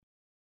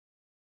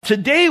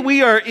Today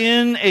we are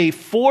in a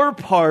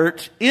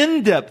 4-part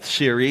in-depth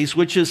series,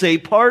 which is a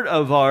part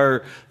of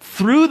our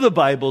Through the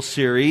Bible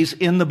series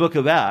in the book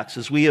of Acts.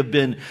 As we have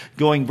been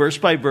going verse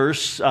by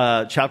verse,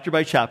 chapter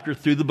by chapter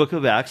through the book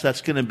of Acts,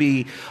 that's going to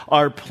be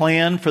our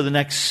plan for the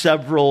next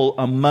several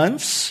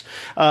months.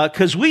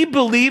 Because we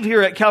believe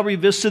here at Calvary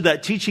Vista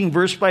that teaching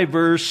verse by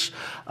verse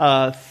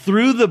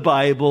through the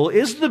Bible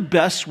is the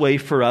best way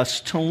for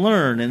us to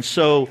learn. And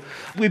so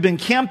we've been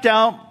camped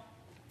out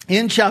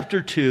in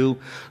chapter 2,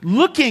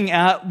 looking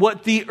at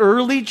what the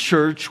early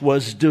church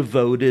was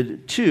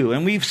devoted to.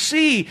 And we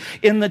see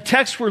in the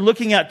text we're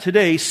looking at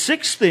today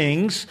 6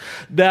 things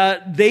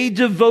that they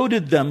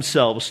devoted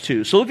themselves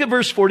to. So look at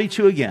verse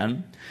 42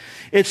 again.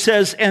 It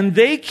says, "And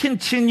they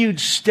continued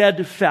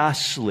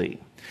steadfastly."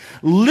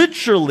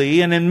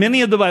 Literally, and in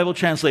many of the Bible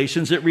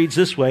translations, it reads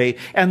this way,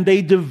 "and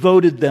they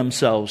devoted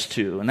themselves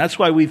to." And that's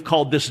why we've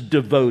called this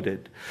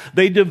devoted.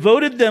 They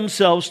devoted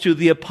themselves to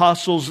the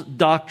apostles'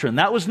 doctrine.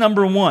 That was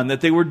number 1,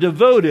 that they were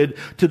devoted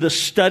to the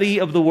study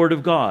of the Word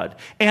of God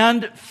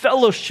and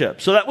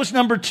fellowship. So that was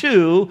number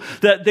 2,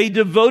 that they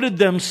devoted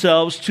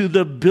themselves to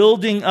the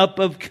building up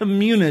of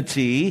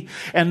community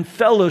and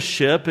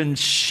fellowship and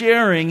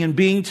sharing and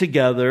being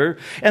together.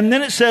 And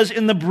then it says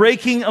in the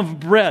breaking of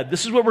bread.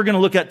 This is what we're going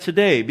to look at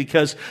today,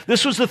 because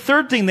this was the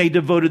 3rd thing they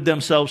devoted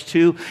themselves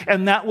to,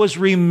 and that was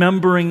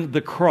remembering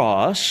the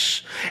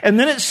cross. And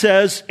then it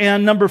says,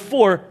 and number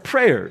 4,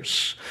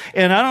 prayers.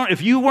 And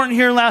if you weren't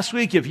here last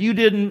week, if you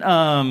didn't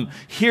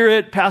hear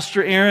it,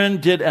 Pastor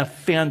Aaron did a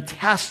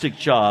fantastic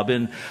job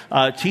in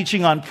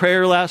teaching on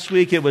prayer last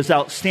week. It was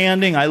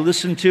outstanding. I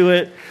listened to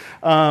it.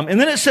 And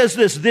then it says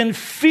this, then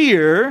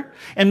fear,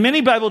 and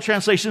many Bible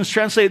translations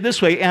translate it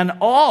this way, and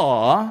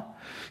awe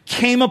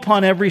came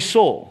upon every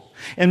soul.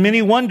 And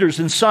many wonders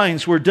and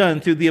signs were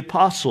done through the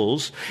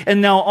apostles.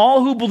 And now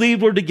all who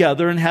believed were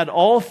together and had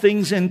all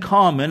things in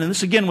common. And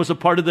this again was a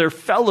part of their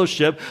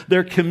fellowship,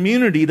 their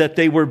community that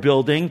they were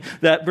building.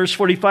 That verse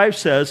 45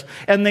 says,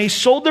 "And they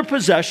sold their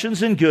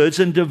possessions and goods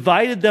and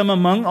divided them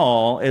among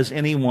all as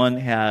anyone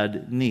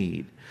had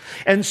need.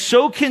 And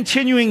so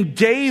continuing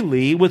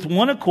daily with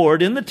one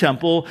accord in the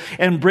temple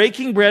and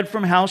breaking bread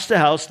from house to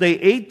house, they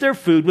ate their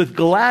food with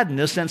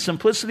gladness and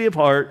simplicity of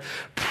heart,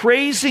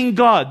 praising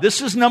God." This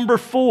is number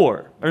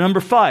 4, or number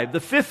 5. The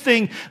 5th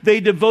thing they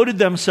devoted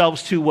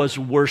themselves to was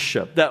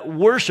worship. That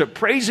worship,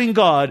 praising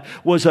God,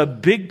 was a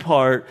big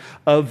part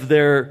of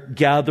their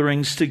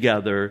gatherings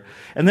together.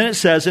 And then it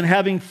says, "And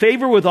having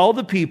favor with all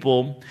the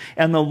people,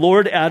 and the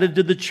Lord added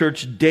to the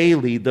church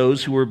daily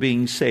those who were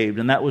being saved."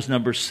 And that was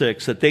number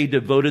 6, that they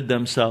devoted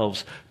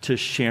themselves to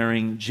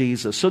sharing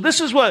Jesus. So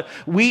this is what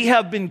we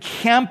have been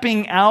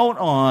camping out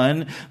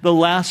on the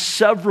last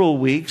several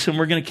weeks, and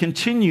we're going to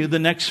continue the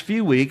next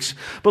few weeks.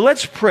 But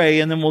let's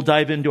pray, and then we'll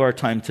dive into our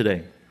time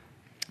today.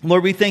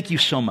 Lord, we thank you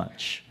so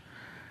much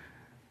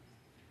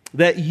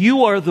that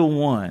you are the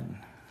one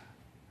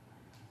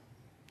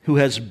who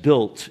has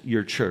built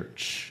your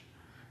church.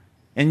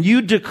 And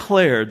you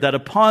declared that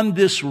upon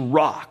this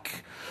rock,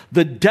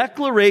 the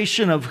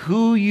declaration of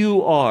who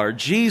you are,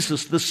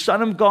 Jesus, the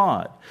Son of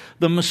God,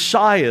 the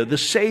Messiah, the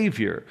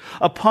Savior,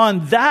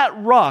 upon that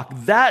rock,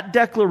 that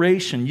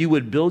declaration, you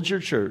would build your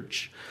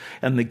church,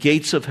 and the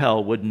gates of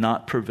hell would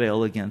not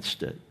prevail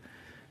against it.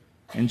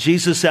 And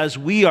Jesus, as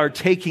we are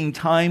taking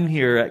time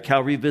here at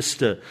Calvary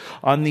Vista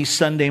on these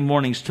Sunday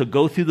mornings to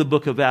go through the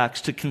book of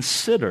Acts, to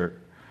consider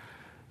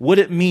what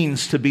it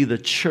means to be the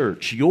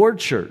church, your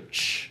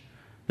church,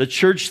 the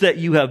church that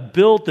you have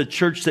built, the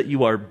church that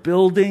you are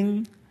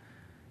building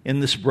in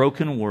this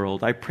broken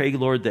world, I pray,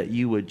 Lord, that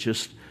you would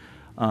just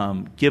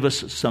give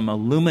us some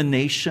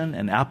illumination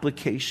and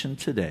application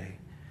today.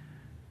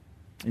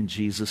 In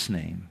Jesus'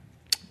 name,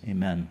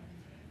 amen.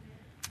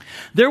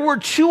 There were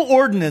 2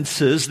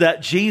 ordinances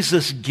that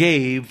Jesus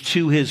gave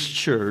to his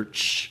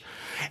church,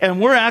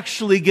 and we're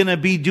actually going to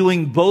be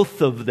doing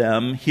both of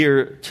them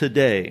here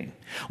today.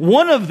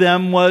 One of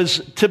them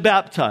was to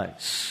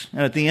baptize.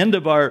 And at the end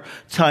of our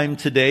time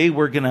today,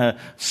 we're going to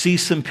see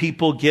some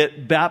people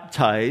get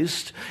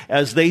baptized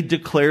as they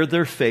declare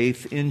their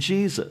faith in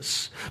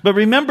Jesus. But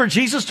remember,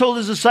 Jesus told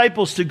his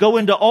disciples to go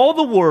into all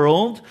the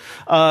world,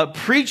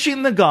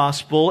 preaching the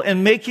gospel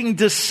and making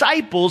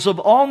disciples of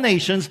all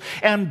nations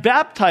and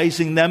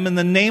baptizing them in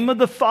the name of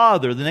the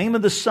Father, the name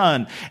of the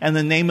Son, and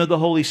the name of the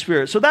Holy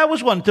Spirit. So that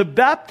was one, to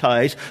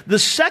baptize. The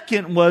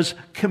second was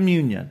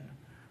communion,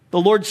 the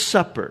Lord's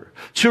Supper,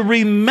 to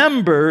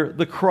remember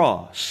the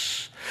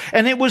cross.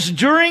 And it was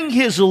during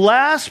his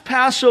last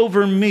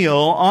Passover meal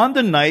on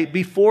the night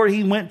before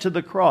he went to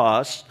the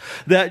cross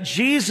that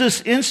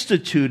Jesus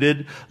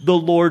instituted the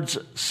Lord's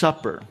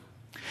Supper.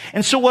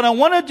 And so what I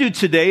want to do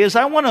today is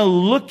I want to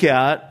look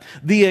at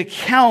the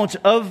account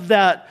of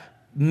that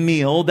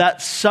meal,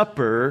 that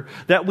supper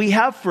that we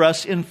have for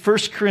us in 1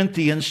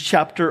 Corinthians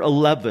chapter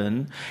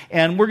 11.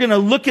 And we're going to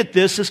look at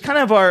this as kind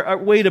of our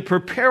way to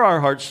prepare our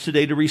hearts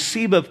today to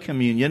receive of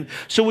communion.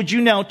 So would you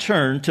now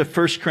turn to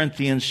 1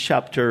 Corinthians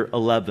chapter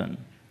 11.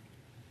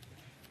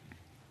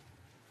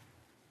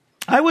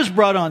 I was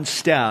brought on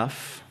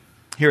staff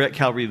here at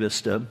Calvary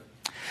Vista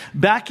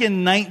back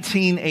in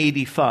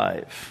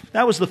 1985.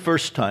 That was the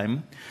first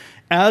time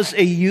as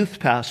a youth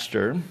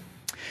pastor.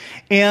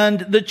 And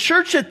the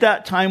church at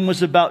that time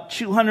was about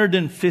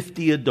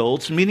 250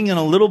 adults meeting in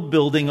a little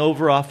building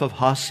over off of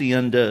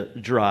Hacienda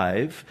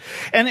Drive.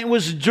 And it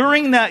was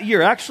during that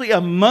year, actually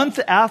a month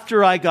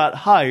after I got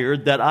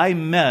hired, that I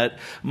met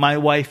my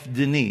wife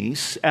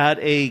Denise at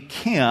a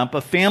camp,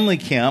 a family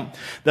camp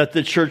that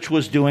the church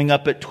was doing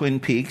up at Twin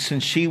Peaks.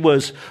 And she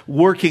was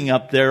working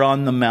up there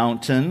on the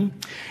mountain.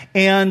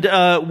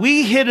 And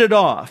we hit it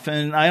off.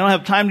 And I don't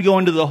have time to go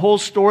into the whole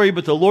story,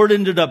 but the Lord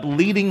ended up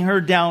leading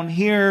her down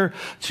here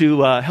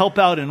to help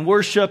out in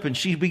worship. And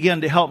she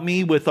began to help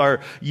me with our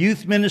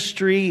youth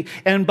ministry.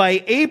 And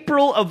by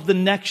April of the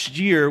next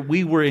year,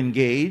 we were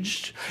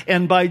engaged.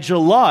 And by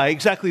July,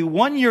 exactly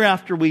 1 year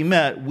after we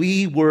met,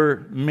 we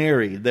were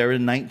married there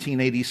in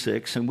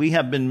 1986. And we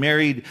have been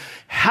married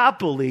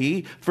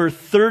happily for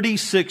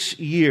 36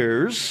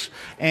 years.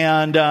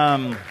 And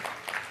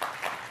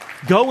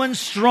going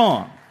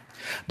strong.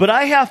 But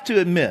I have to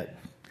admit,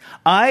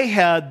 I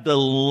had the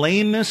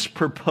lamest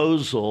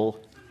proposal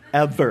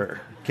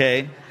ever,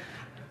 okay?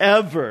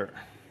 Ever.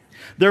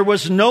 There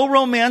was no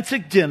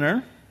romantic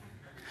dinner.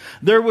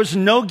 There was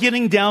no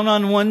getting down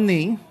on one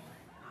knee.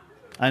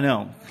 I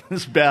know,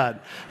 it's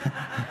bad.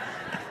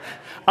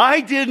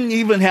 I didn't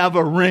even have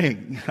a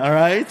ring, all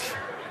right?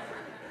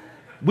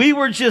 We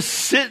were just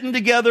sitting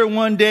together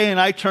one day, and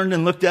I turned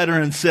and looked at her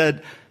and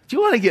said, "Do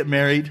you want to get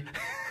married?"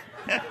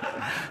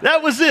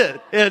 That was it.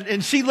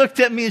 And she looked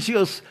at me and she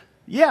goes,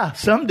 "Yeah,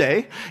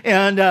 someday."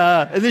 And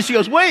then she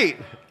goes, "Wait,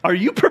 are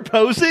you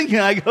proposing?"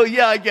 And I go,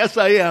 "Yeah, I guess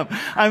I am."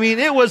 I mean,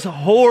 it was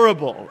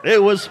horrible.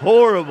 It was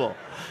horrible.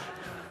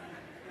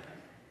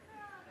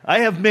 I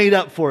have made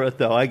up for it,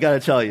 though, I got to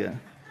tell you.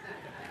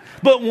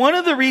 But one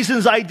of the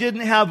reasons I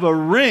didn't have a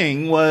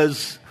ring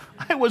was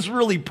I was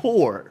really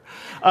poor.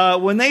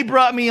 When they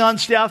brought me on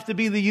staff to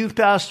be the youth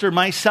pastor,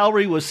 my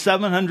salary was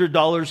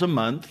 $700 a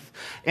month,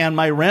 and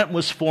my rent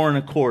was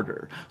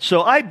 $425.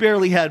 So I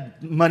barely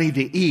had money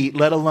to eat,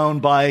 let alone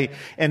buy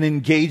an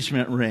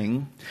engagement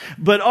ring.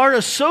 But our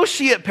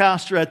associate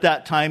pastor at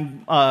that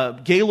time,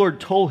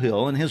 Gaylord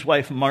Tollhill, and his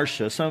wife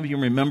Marcia, some of you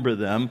remember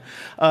them,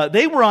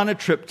 they were on a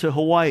trip to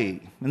Hawaii.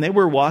 And they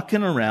were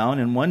walking around,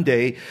 and one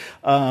day,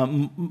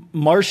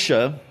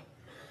 Marcia,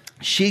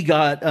 she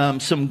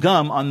got some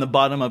gum on the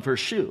bottom of her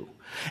shoe.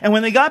 And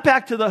when they got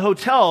back to the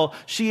hotel,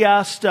 she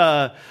asked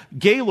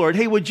Gaylord,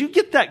 "Hey, would you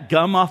get that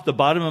gum off the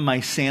bottom of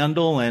my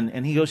sandal?"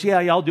 And he goes, yeah,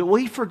 I'll do it. Well,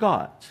 he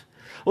forgot.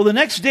 Well, the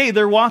next day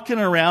they're walking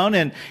around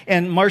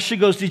and Marcia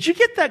goes, "Did you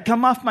get that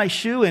gum off my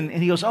shoe?" And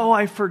he goes, "Oh,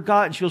 I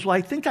forgot." And she goes, "Well,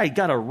 I think I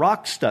got a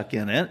rock stuck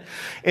in it."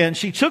 And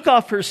she took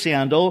off her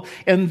sandal,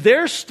 and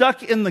there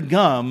stuck in the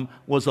gum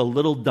was a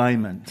little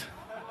diamond.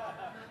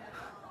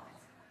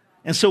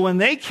 And so when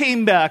they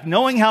came back,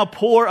 knowing how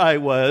poor I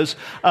was,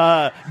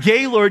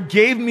 Gaylord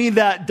gave me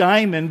that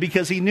diamond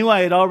because he knew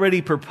I had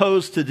already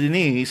proposed to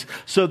Denise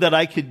so that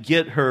I could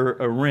get her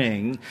a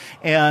ring.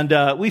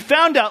 And we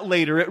found out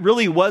later it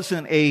really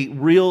wasn't a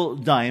real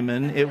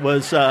diamond. It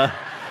was, but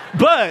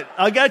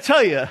I got to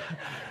tell you,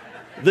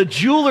 the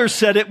jeweler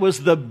said it was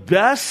the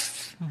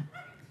best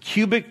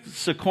cubic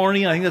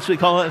zirconia, I think that's what we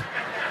call it,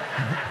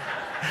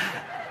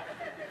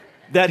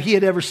 that he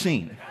had ever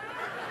seen.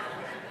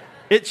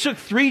 It took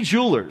 3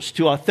 jewelers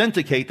to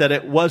authenticate that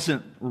it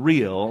wasn't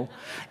real.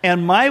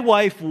 And my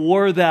wife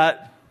wore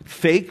that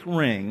fake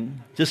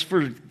ring, just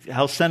for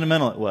how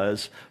sentimental it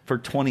was, for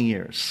 20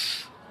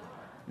 years.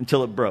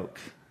 Until it broke.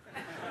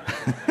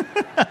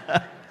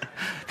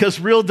 Because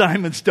real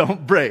diamonds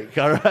don't break,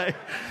 all right?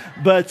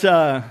 But,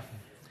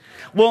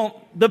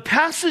 well, the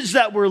passage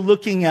that we're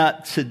looking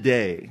at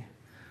today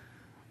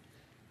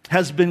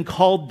has been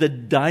called the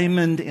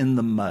diamond in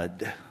the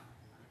mud.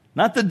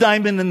 Not the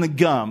diamond in the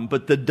gum,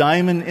 but the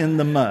diamond in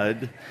the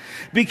mud.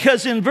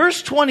 Because in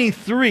verse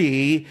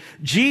 23,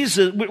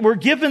 we're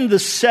given the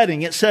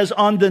setting. It says,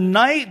 on the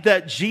night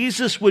that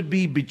Jesus would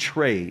be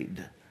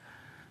betrayed.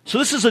 So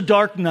this is a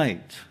dark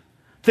night.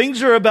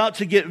 Things are about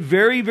to get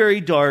very, very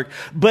dark.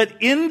 But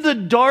in the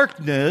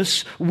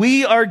darkness,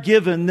 we are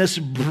given this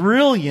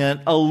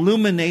brilliant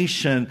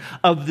illumination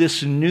of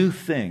this new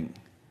thing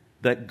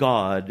that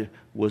God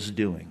was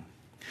doing.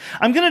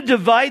 I'm going to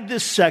divide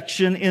this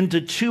section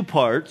into 2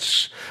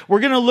 parts. We're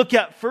going to look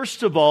at,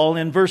 first of all,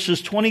 in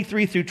verses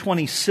 23 through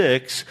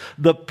 26,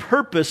 the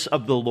purpose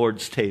of the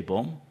Lord's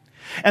table.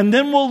 And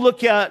then we'll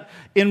look at,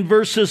 in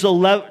verses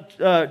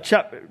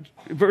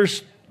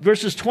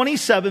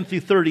 27 through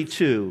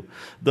 32,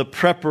 the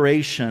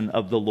preparation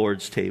of the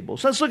Lord's table.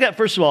 So let's look at,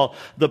 first of all,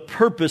 the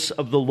purpose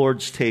of the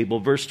Lord's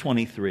table, verse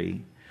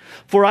 23.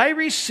 For I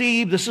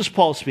received, this is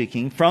Paul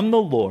speaking, from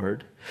the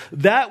Lord,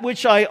 that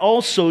which I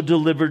also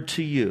delivered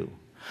to you,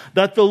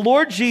 that the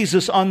Lord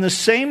Jesus, on the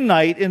same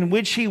night in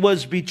which he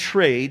was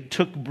betrayed,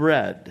 took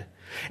bread.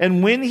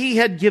 And when he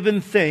had given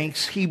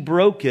thanks, he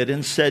broke it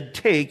and said,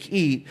 "Take,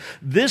 eat.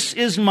 This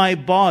is my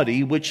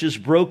body, which is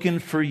broken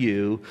for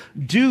you.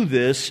 Do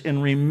this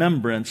in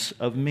remembrance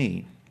of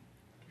me."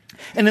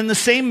 And in the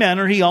same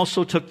manner, he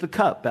also took the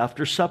cup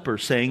after supper,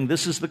 saying,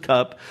 "This is the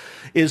cup,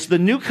 is the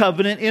new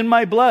covenant in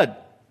my blood.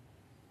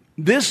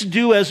 This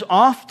do as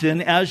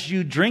often as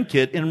you drink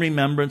it in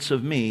remembrance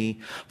of me.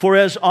 For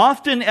as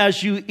often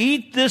as you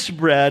eat this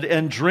bread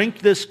and drink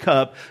this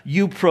cup,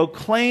 you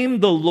proclaim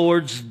the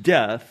Lord's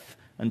death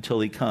until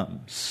he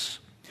comes."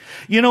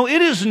 You know,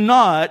 it is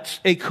not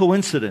a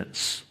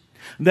coincidence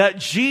that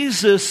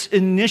Jesus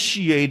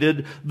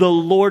initiated the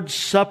Lord's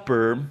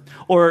Supper,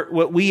 or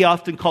what we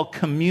often call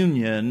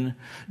communion,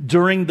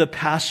 during the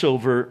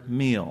Passover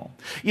meal.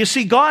 You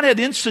see, God had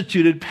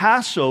instituted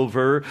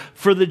Passover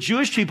for the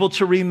Jewish people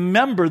to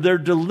remember their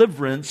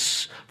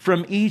deliverance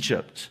from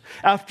Egypt.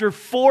 After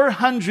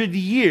 400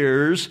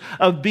 years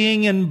of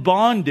being in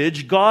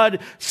bondage, God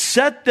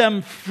set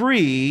them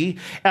free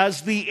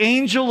as the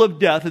angel of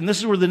death, and this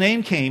is where the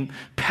name came,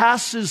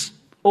 passes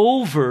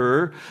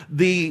over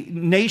the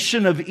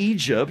nation of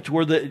Egypt,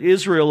 where the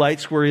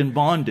Israelites were in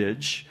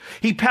bondage.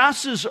 He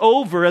passes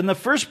over, and the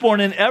firstborn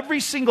in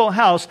every single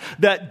house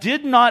that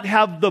did not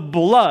have the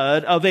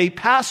blood of a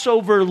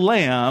Passover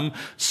lamb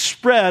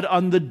spread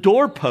on the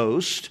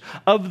doorpost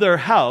of their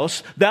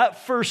house,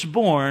 that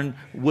firstborn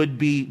would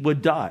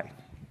die.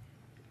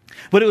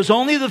 But it was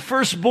only the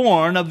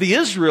firstborn of the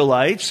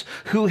Israelites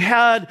who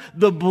had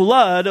the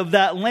blood of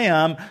that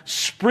lamb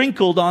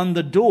sprinkled on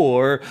the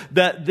door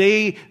that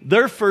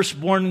their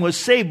firstborn was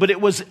saved. But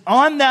it was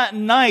on that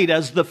night,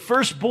 as the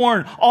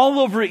firstborn all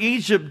over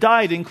Egypt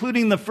died,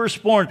 including the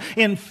firstborn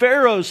in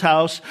Pharaoh's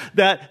house,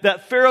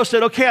 that Pharaoh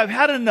said, "Okay, I've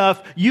had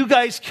enough. You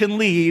guys can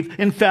leave.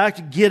 In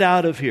fact, get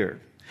out of here."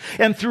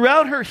 And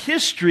throughout her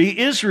history,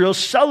 Israel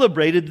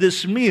celebrated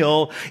this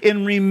meal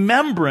in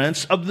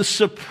remembrance of the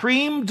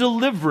supreme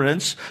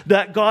deliverance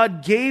that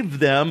God gave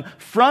them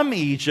from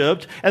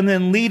Egypt and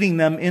then leading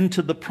them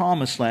into the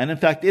promised land. In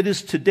fact, it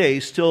is today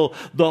still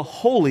the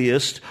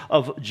holiest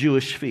of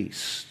Jewish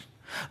feasts.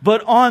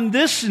 But on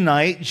this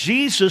night,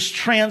 Jesus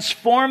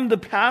transformed the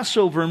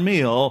Passover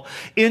meal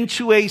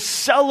into a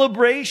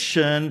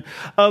celebration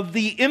of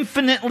the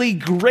infinitely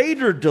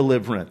greater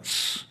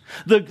deliverance.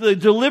 The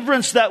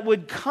deliverance that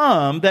would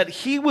come, that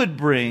he would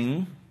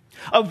bring,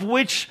 of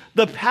which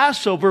the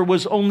Passover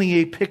was only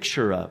a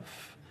picture of.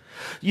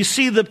 You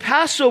see, the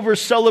Passover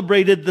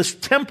celebrated this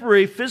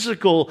temporary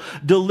physical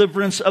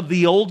deliverance of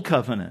the old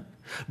covenant.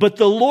 But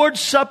the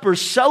Lord's Supper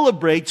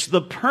celebrates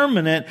the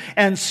permanent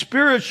and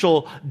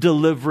spiritual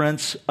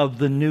deliverance of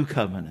the new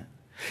covenant.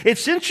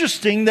 It's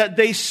interesting that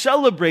they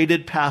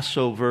celebrated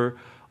Passover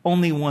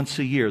only once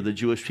a year, the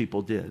Jewish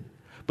people did.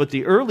 But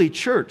the early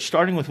church,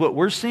 starting with what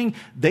we're seeing,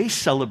 they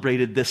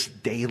celebrated this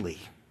daily.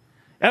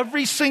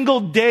 Every single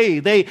day,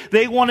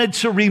 they wanted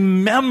to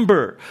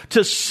remember,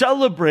 to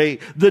celebrate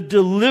the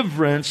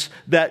deliverance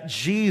that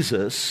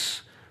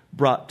Jesus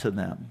brought to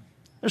them.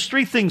 There's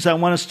three things I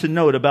want us to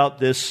note about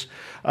this,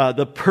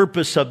 the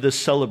purpose of this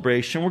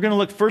celebration. We're going to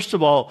look, first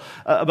of all,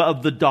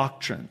 about the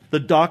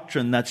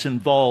doctrine that's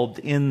involved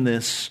in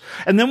this.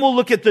 And then we'll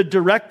look at the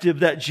directive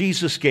that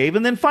Jesus gave.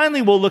 And then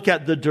finally, we'll look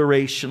at the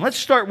duration. Let's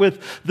start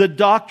with the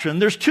doctrine.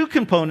 There's two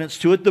components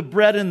to it, the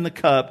bread and the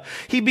cup.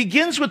 He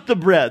begins with the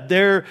bread.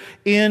 There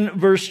in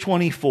verse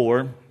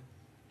 24,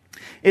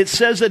 it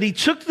says that he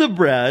took the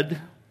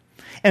bread,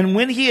 and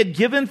when he had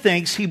given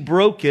thanks, he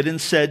broke it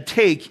and said,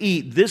 "Take,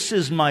 eat, this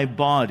is my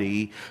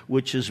body,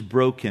 which is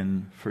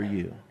broken for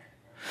you."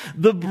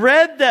 The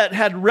bread that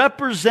had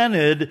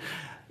represented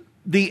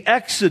the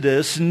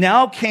Exodus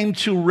now came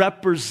to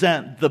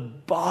represent the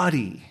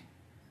body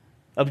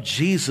of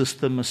Jesus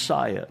the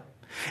Messiah.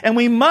 And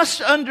we must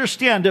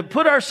understand, to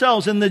put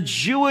ourselves in the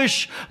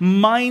Jewish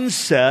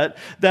mindset,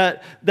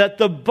 that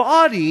the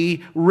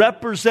body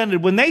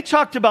represented, when they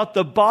talked about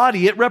the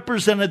body, it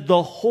represented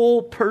the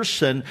whole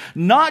person,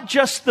 not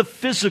just the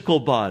physical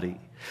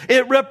body.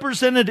 It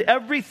represented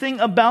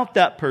everything about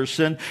that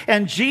person,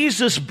 and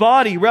Jesus'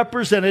 body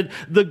represented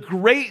the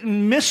great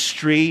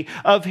mystery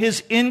of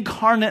his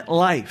incarnate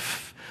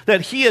life.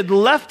 That he had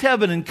left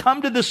heaven and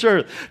come to this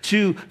earth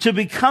to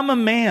become a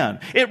man.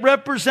 It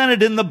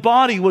represented in the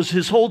body was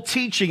his whole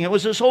teaching. It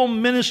was his whole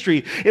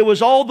ministry. It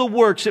was all the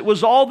works. It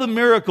was all the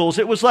miracles.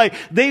 It was like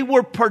they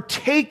were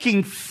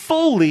partaking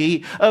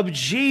fully of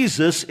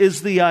Jesus,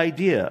 is the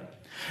idea.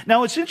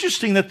 Now, it's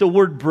interesting that the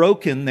word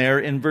broken there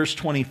in verse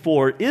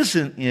 24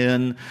 isn't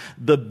in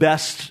the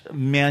best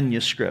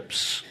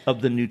manuscripts of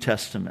the New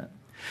Testament.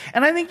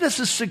 And I think this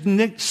is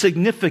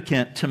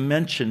significant to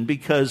mention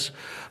because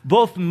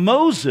both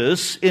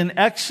Moses in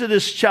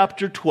Exodus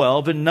chapter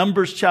 12 and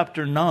Numbers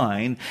chapter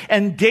 9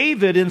 and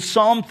David in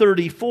Psalm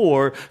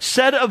 34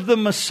 said of the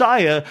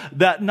Messiah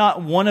that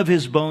not one of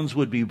his bones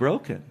would be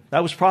broken.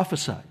 That was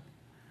prophesied.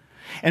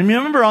 And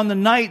remember, on the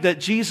night that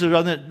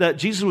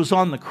Jesus was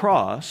on the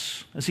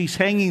cross, as he's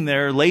hanging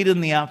there late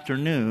in the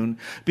afternoon,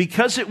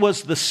 because it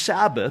was the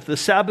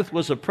Sabbath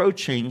was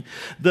approaching,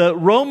 the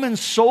Roman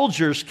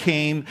soldiers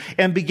came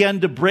and began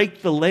to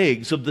break the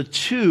legs of the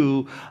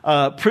two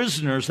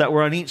prisoners that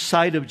were on each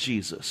side of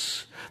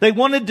Jesus. They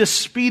wanted to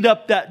speed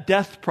up that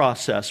death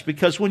process,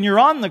 because when you're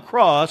on the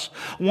cross,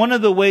 one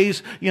of the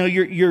ways,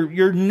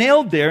 you're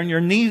nailed there, and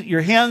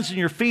your hands and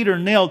your feet are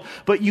nailed,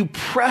 but you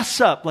press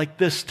up like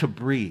this to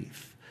breathe.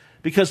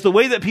 Because the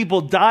way that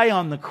people die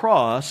on the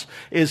cross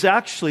is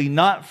actually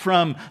not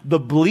from the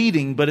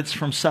bleeding, but it's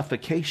from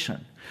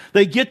suffocation.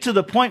 They get to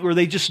the point where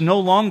they just no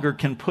longer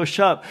can push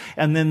up,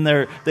 and then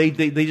they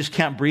just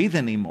can't breathe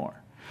anymore.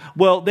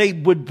 Well, they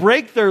would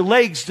break their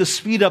legs to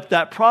speed up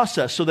that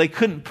process, so they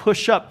couldn't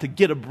push up to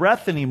get a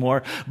breath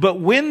anymore. But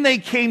when they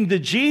came to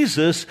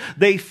Jesus,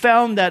 they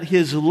found that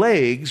his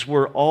legs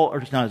were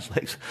not his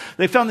legs.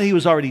 They found that he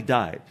was already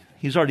died.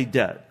 He was already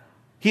dead.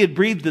 He had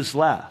breathed his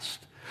last.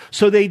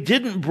 So they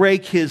didn't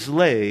break his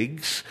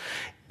legs,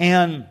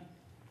 and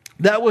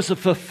that was a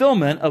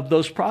fulfillment of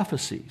those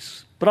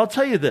prophecies. But I'll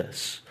tell you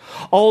this.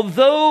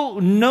 Although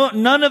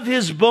none of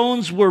his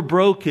bones were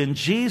broken,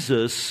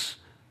 Jesus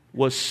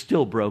was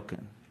still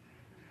broken.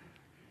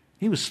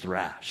 He was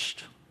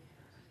thrashed.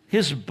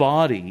 His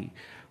body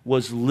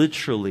was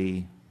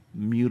literally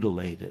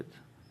mutilated.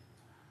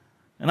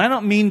 And I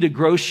don't mean to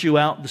gross you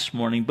out this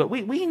morning, but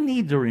we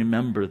need to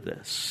remember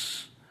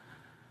this.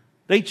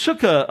 They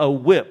took a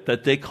whip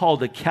that they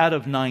called a cat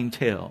of nine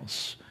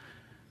tails.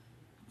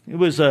 It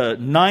was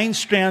 9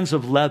 strands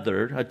of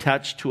leather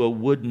attached to a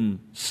wooden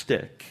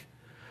stick.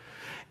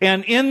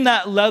 And in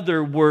that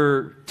leather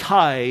were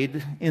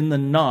tied in the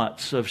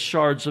knots of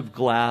shards of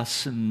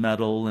glass and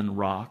metal and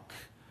rock.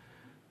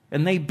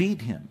 And they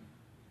beat him.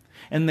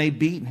 And they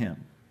beat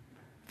him.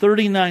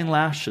 39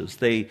 lashes,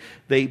 they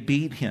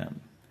beat him.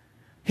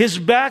 His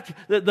back,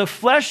 the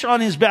flesh on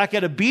his back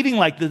had a beating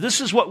like this. This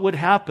is what would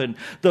happen.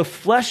 The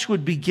flesh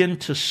would begin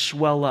to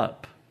swell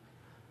up,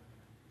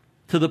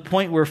 to the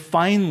point where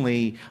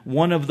finally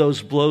one of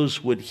those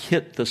blows would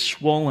hit the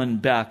swollen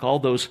back. All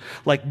those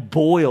like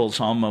boils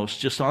almost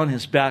just on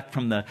his back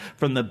from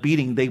the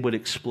beating, they would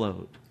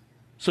explode.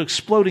 So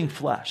exploding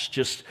flesh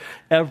just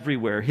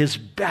everywhere. His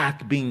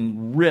back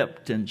being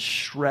ripped and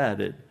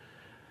shredded.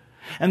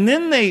 And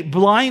then they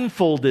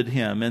blindfolded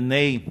him, and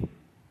they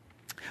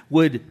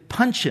would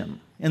punch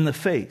him in the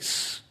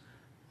face,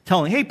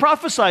 telling, hey,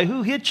 prophesy,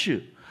 who hit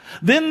you?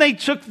 Then they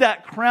took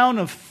that crown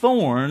of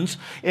thorns,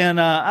 and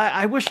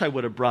I wish I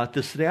would have brought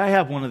this today. I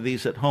have one of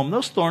these at home.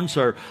 Those thorns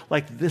are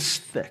like this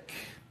thick.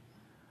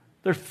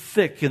 They're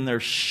thick, and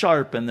they're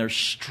sharp, and they're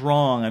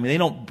strong. They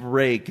don't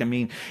break.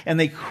 And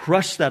they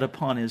crush that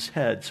upon his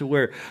head, so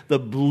where the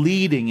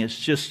bleeding is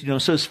just,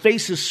 so his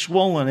face is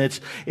swollen. It's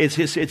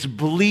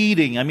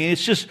bleeding.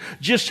 It's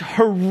just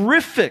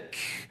horrific.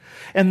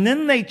 And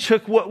then they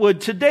took what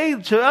would today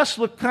to us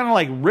look kind of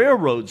like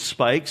railroad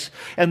spikes,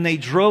 and they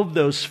drove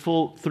those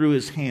full through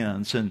his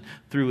hands and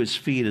through his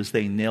feet as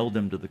they nailed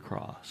him to the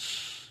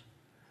cross.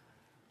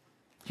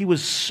 He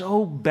was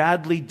so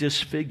badly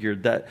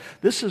disfigured that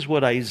this is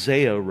what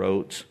Isaiah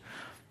wrote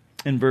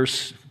in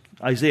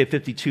Isaiah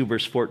 52,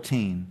 verse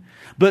 14.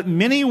 But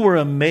many were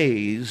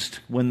amazed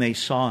when they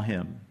saw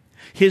him.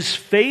 His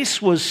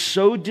face was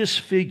so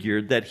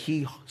disfigured that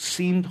he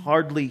seemed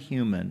hardly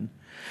human.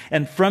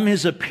 And from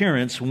his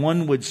appearance,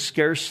 one would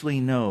scarcely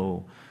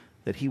know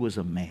that he was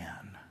a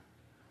man.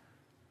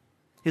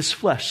 His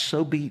flesh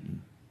so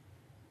beaten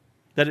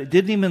that it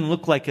didn't even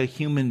look like a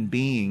human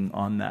being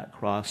on that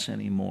cross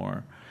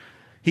anymore.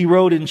 He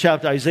wrote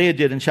Isaiah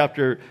did in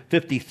chapter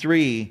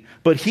 53,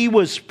 but he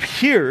was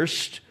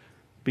pierced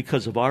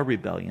because of our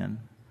rebellion,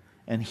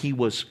 and he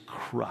was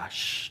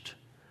crushed.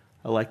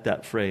 I like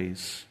that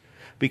phrase.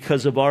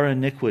 Because of our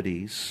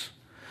iniquities.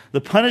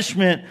 The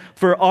punishment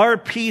for our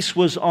peace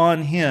was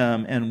on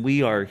him, and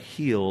we are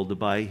healed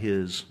by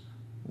his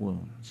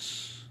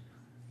wounds.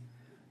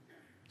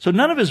 So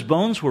none of his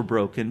bones were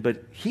broken,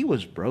 but he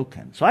was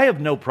broken. So I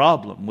have no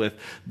problem with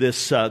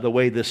this, the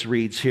way this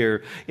reads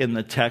here in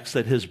the text,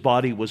 that his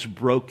body was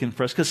broken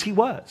for us, because he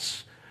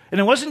was. And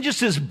it wasn't just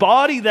his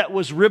body that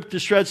was ripped to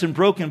shreds and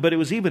broken, but it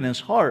was even his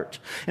heart.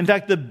 In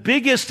fact, the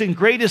biggest and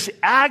greatest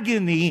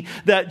agony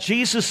that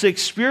Jesus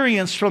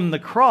experienced from the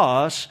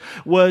cross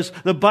was,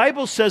 the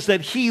Bible says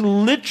that he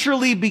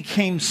literally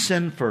became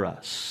sin for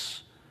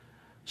us.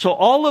 So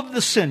all of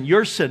the sin,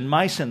 your sin,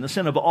 my sin, the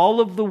sin of all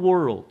of the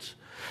world,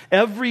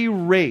 every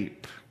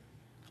rape,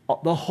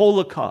 the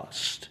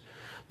Holocaust,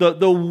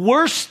 the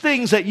worst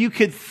things that you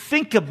could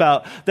think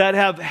about that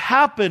have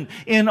happened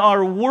in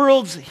our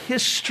world's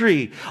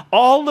history,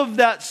 all of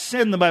that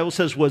sin, the Bible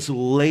says, was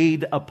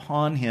laid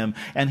upon him,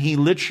 and he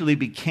literally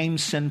became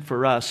sin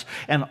for us.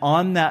 And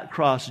on that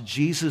cross,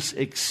 Jesus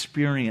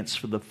experienced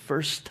for the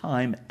first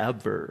time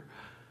ever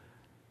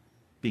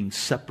being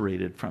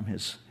separated from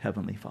his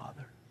heavenly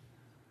Father.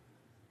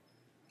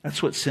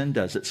 That's what sin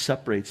does. It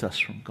separates us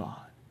from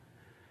God.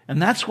 And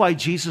that's why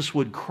Jesus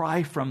would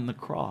cry from the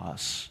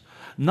cross,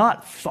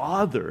 not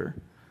Father.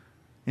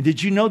 And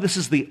did you know this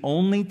is the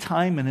only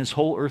time in his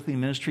whole earthly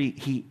ministry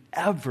he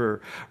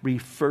ever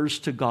refers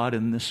to God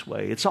in this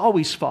way? It's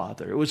always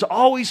Father. It was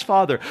always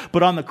Father.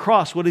 But on the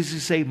cross, what does he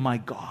say? My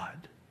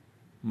God,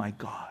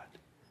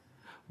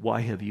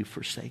 why have you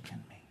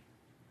forsaken me?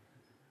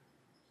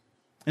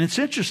 And it's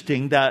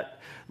interesting that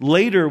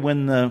later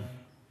when the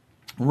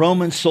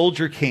Roman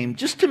soldier came,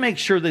 just to make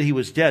sure that he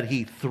was dead,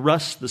 he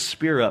thrust the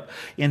spear up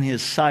in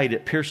his side.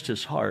 It pierced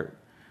his heart.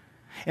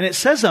 And it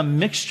says a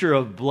mixture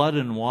of blood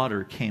and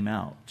water came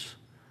out.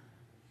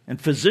 And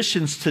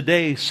physicians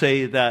today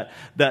say that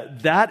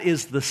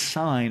is the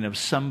sign of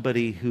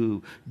somebody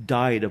who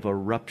died of a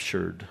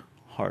ruptured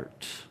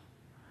heart.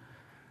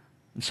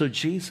 And so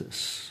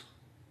Jesus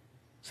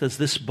says,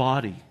 this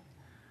body,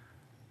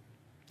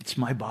 it's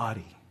my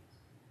body,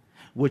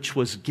 which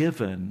was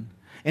given.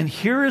 And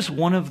here is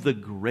one of the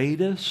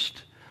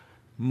greatest,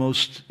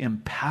 most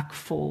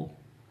impactful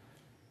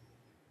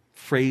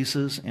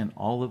phrases in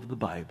all of the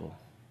Bible: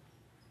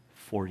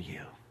 for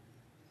you.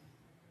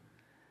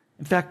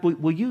 In fact,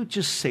 will you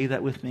just say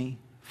that with me?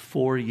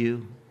 For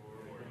you.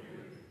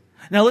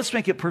 Now let's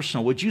make it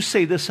personal. Would you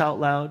say this out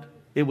loud?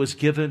 It was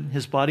given,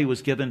 his body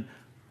was given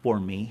for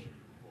me.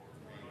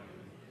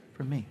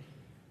 For me.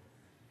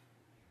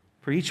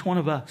 For each one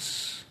of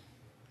us.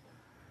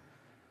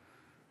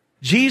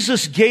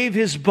 Jesus gave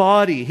his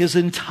body, his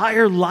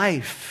entire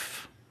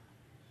life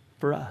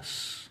for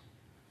us.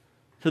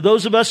 To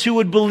those of us who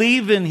would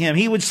believe in him,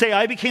 he would say,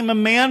 I became a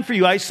man for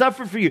you. I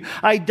suffered for you.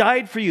 I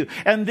died for you.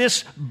 And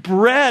this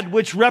bread,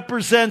 which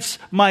represents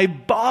my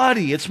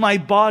body, it's my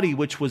body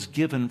which was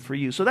given for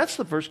you. So that's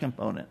the first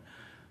component,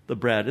 the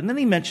bread. And then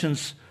he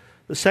mentions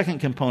the second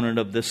component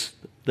of this,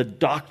 the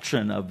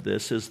doctrine of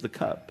this is the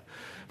cup.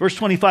 Verse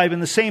 25, in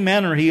the same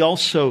manner, he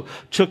also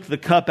took the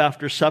cup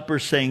after supper,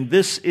 saying,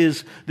 This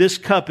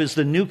cup is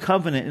the new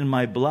covenant in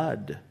my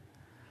blood.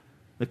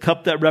 The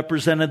cup that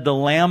represented the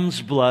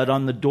lamb's blood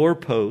on the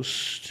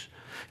doorpost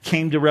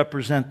came to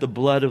represent the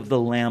blood of the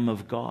Lamb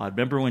of God.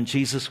 Remember when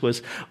Jesus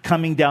was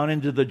coming down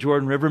into the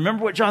Jordan River?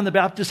 Remember what John the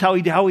Baptist, how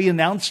he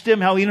announced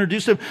him, how he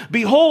introduced him?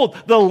 Behold,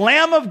 the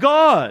Lamb of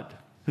God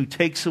who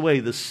takes away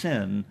the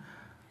sin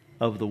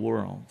of the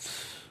world.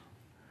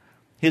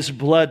 His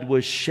blood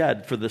was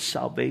shed for the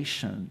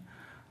salvation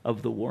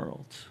of the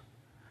world.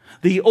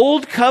 The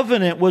old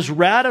covenant was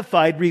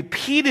ratified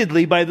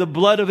repeatedly by the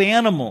blood of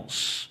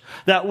animals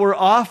that were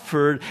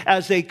offered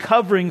as a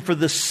covering for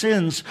the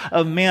sins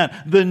of man.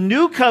 The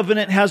new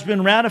covenant has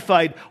been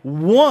ratified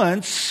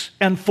once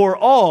and for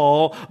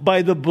all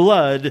by the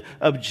blood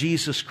of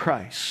Jesus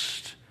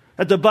Christ.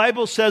 That the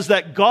Bible says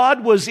that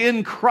God was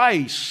in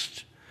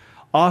Christ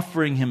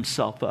offering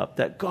himself up,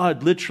 that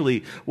God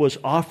literally was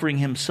offering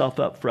himself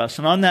up for us.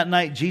 And on that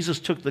night, Jesus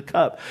took the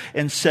cup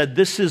and said,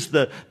 this is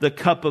the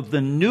cup of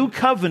the new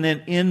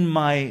covenant in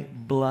my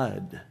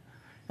blood.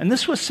 And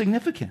this was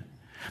significant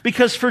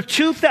because for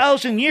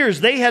 2,000 years,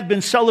 they had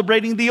been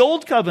celebrating the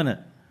old covenant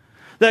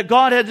that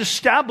God had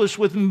established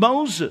with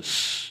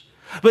Moses.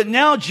 But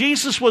now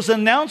Jesus was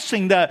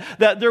announcing that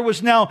there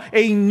was now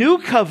a new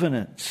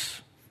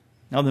covenant.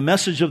 Now the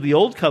message of the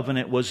old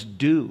covenant was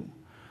do.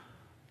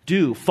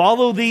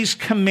 Follow these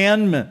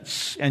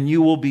commandments and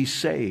you will be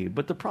saved.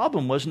 But the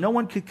problem was no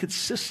one could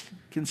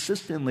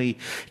consistently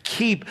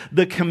keep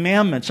the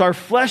commandments. Our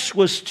flesh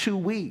was too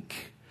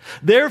weak.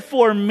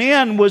 Therefore,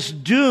 man was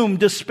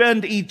doomed to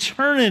spend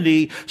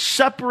eternity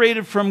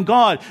separated from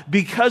God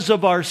because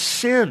of our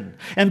sin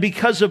and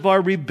because of our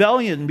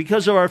rebellion,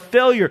 because of our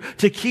failure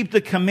to keep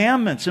the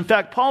commandments. In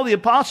fact, Paul the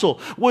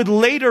Apostle would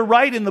later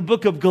write in the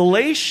book of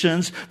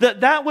Galatians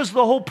that was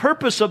the whole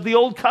purpose of the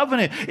old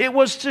covenant. It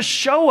was to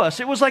show us.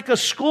 It was like a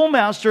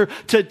schoolmaster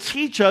to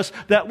teach us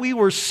that we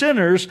were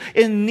sinners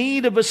in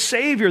need of a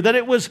Savior, that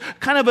it was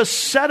kind of a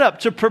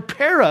setup to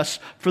prepare us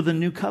for the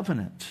new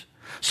covenant.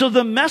 So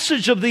the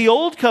message of the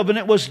old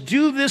covenant was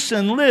do this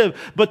and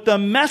live, but the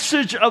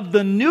message of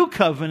the new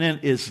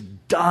covenant is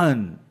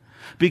done.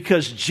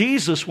 Because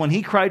Jesus, when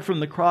he cried from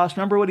the cross,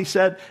 remember what he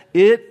said?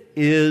 It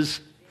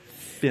is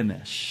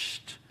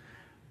finished.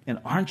 And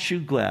aren't you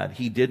glad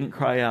he didn't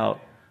cry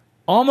out,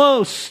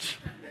 almost,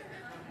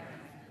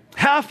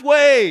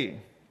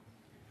 halfway,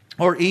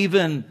 or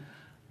even,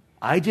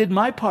 I did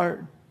my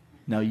part,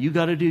 now you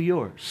got to do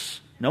yours.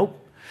 Nope.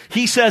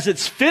 He says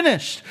it's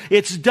finished.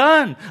 It's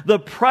done. The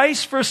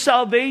price for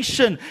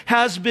salvation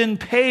has been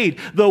paid.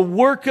 The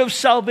work of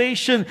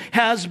salvation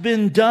has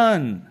been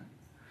done.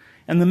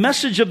 And the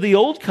message of the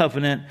old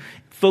covenant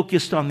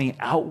focused on the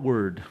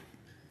outward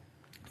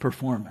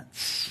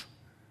performance.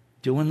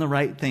 Doing the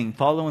right thing,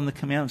 following the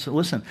commandments. So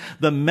listen,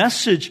 the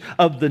message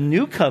of the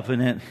new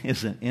covenant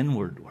is an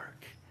inward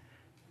work.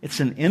 It's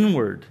an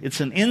inward. It's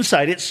an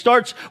inside. It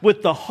starts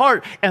with the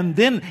heart and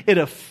then it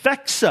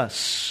affects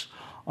us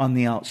on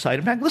the outside.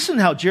 In fact, listen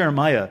to how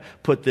Jeremiah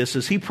put this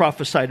as he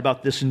prophesied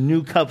about this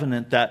new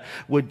covenant that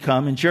would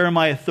come. In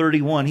Jeremiah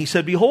 31, he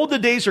said, Behold, the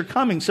days are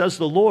coming, says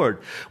the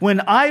Lord, when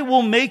I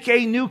will make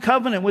a new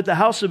covenant with the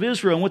house of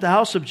Israel and with the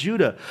house of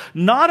Judah,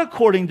 not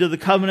according to the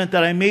covenant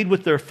that I made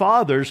with their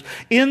fathers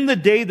in the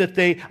day that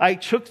I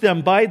took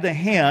them by the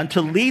hand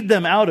to lead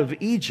them out of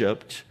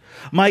Egypt,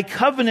 my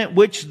covenant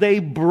which they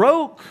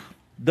broke,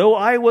 though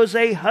I was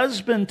a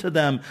husband to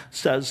them,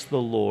 says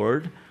the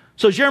Lord.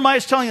 So Jeremiah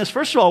is telling us,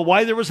 first of all,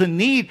 why there was a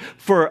need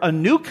for a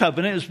new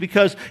covenant is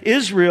because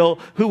Israel,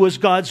 who was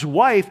God's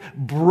wife,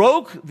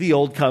 broke the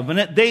old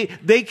covenant.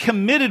 They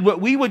committed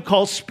what we would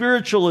call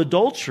spiritual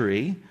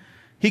adultery.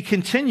 He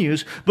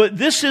continues, but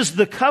this is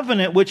the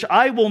covenant which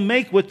I will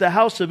make with the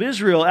house of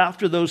Israel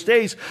after those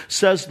days,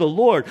 says the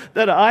Lord,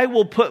 that I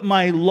will put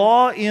my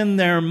law in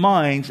their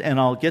minds, and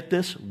I'll get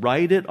this,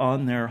 write it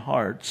on their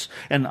hearts,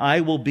 and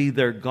I will be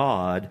their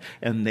God,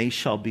 and they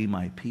shall be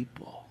my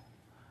people.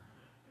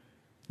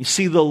 You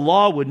see, the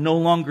law would no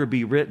longer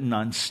be written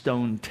on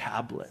stone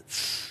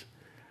tablets,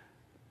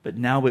 but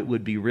now it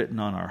would be written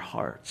on our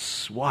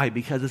hearts. Why?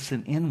 Because it's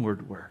an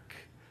inward work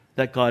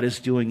that God is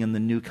doing in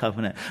the new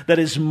covenant that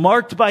is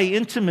marked by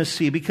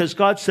intimacy, because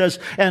God says,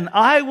 and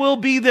I will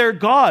be their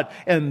God,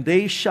 and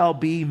they shall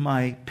be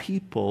my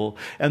people.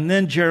 And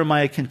then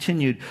Jeremiah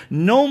continued,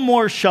 no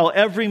more shall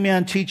every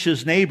man teach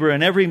his neighbor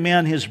and every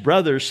man his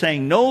brother,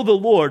 saying, know the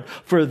Lord,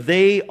 for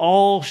they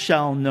all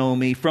shall know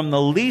me, from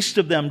the least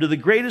of them to the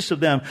greatest of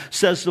them,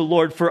 says the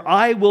Lord, for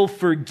I will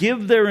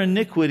forgive their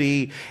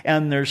iniquity,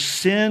 and their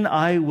sin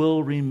I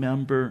will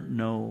remember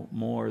no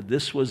more.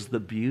 This was the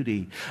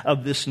beauty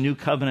of this new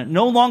covenant.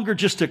 No longer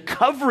just a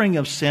covering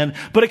of sin,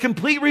 but a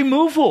complete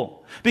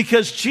removal.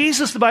 Because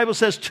Jesus, the Bible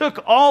says,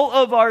 took all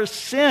of our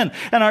sin,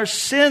 and our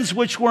sins,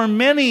 which were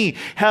many,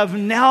 have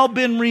now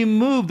been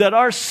removed. That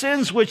our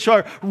sins, which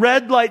are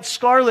red like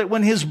scarlet,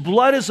 when his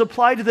blood is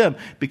applied to them,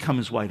 become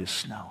as white as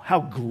snow.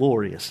 How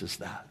glorious is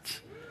that?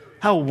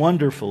 How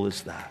wonderful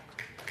is that?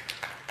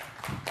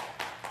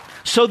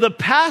 So the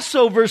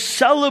Passover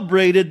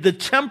celebrated the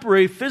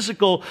temporary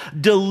physical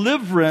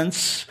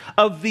deliverance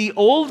of the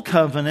old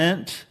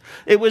covenant.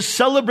 It was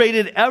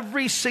celebrated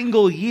every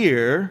single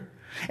year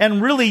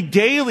and really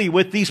daily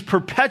with these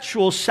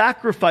perpetual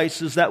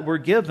sacrifices that were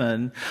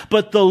given.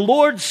 But the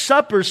Lord's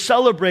Supper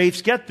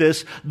celebrates, get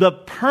this, the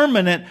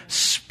permanent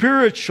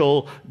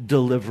spiritual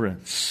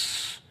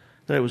deliverance.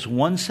 That it was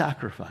one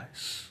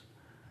sacrifice,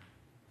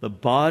 the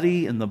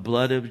body and the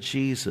blood of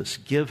Jesus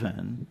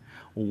given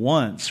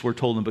once, we're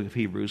told in the book of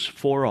Hebrews,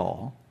 for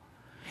all.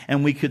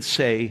 And we could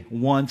say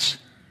once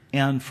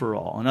and for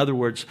all. In other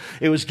words,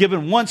 it was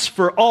given once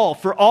for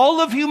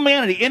all of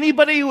humanity,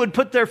 anybody who would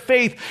put their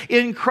faith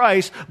in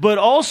Christ, but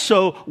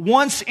also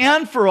once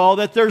and for all,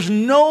 that there's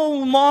no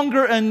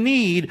longer a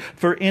need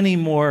for any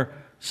more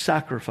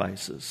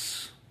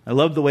sacrifices. I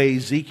love the way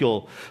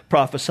Ezekiel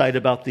prophesied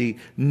about the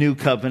new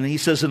covenant. He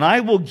says, and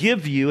I will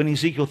give you, in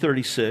Ezekiel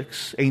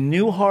 36, a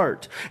new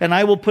heart, and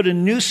I will put a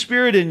new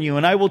spirit in you,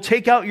 and I will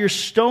take out your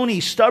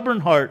stony, stubborn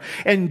heart,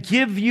 and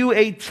give you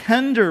a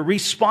tender,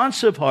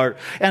 responsive heart,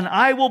 and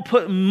I will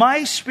put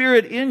my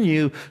spirit in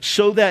you,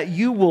 so that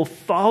you will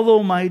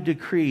follow my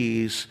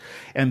decrees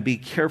and be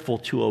careful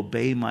to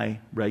obey my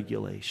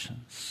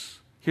regulations.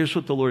 Here's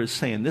what the Lord is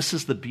saying. This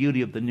is the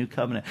beauty of the new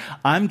covenant.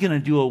 I'm going to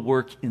do a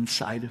work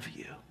inside of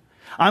you.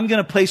 I'm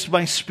going to place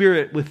my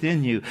spirit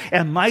within you.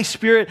 And my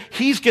spirit,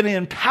 he's going to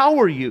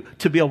empower you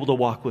to be able to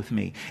walk with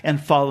me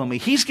and follow me.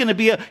 He's going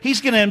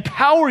to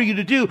empower you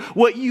to do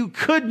what you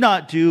could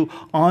not do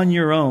on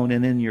your own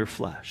and in your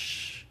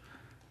flesh.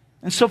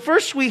 And so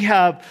first we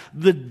have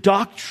the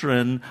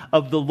doctrine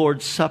of the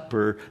Lord's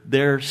Supper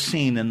there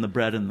seen in the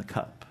bread and the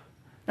cup.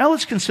 Now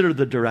let's consider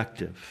the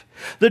directive.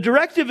 The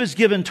directive is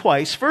given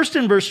twice. First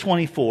in verse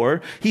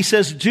 24, he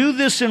says, do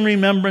this in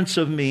remembrance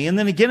of me. And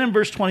then again in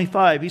verse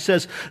 25, he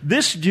says,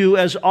 this do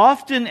as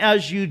often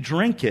as you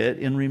drink it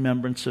in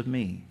remembrance of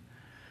me.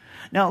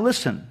 Now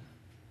listen,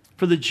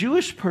 for the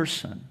Jewish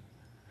person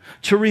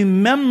to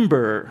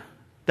remember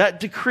that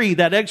decree,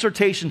 that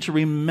exhortation to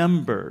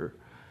remember,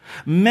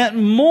 meant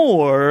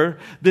more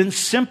than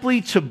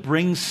simply to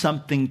bring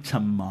something to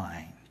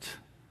mind.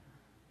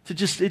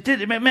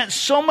 It meant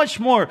so much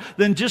more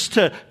than just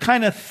to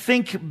kind of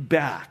think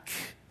back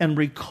and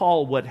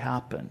recall what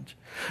happened.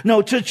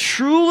 No, to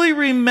truly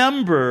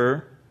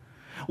remember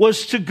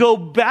was to go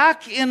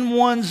back in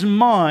one's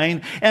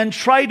mind and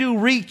try to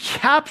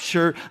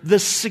recapture the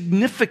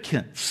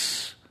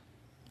significance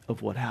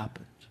of what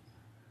happened.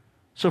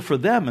 So for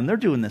them, and they're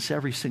doing this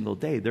every single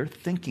day, they're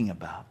thinking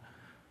about.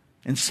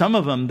 And some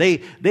of them,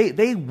 they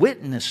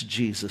witnessed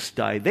Jesus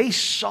die. They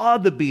saw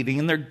the beating,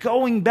 and they're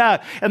going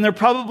back, and they're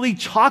probably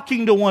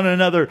talking to one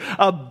another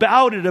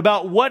about it,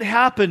 about what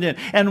happened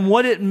and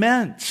what it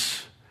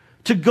meant.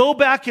 To go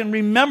back and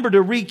remember,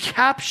 to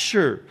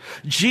recapture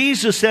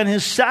Jesus and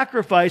his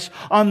sacrifice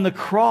on the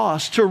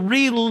cross, to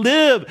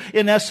relive,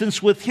 in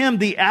essence, with him,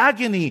 the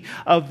agony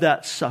of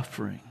that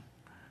suffering.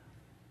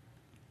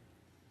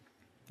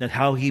 That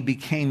how he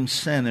became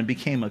sin and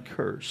became a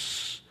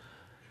curse,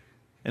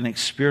 and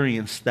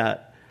experienced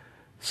that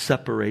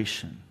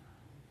separation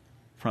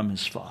from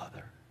his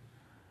Father.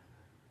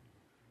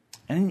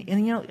 And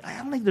you know, I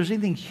don't think there's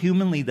anything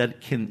humanly that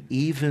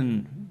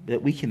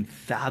we can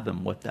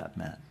fathom what that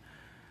meant.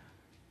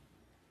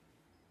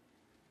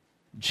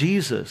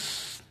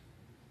 Jesus,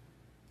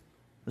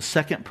 the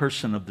second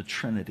person of the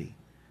Trinity,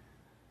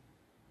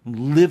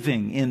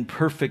 living in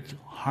perfect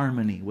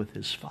harmony with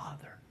his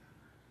Father.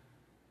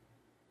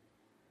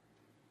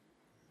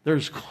 They're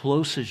as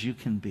close as you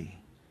can be.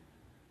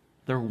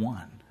 They're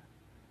one.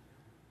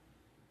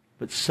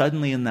 But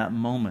suddenly in that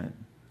moment,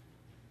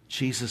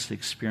 Jesus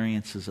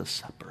experiences a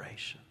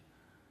separation.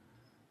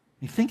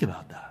 You think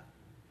about that.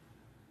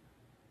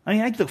 I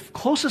mean, the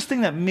closest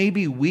thing that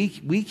maybe we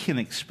can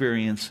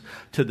experience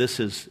to this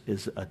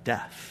is a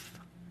death.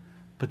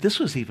 But this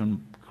was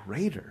even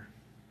greater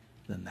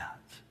than that.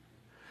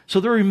 So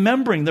they're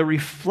remembering, they're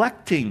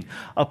reflecting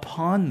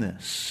upon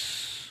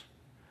this.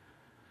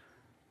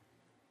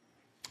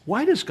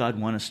 Why does God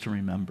want us to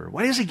remember?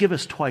 Why does He give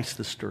us twice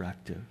this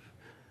directive?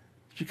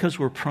 It's because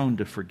we're prone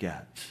to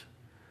forget.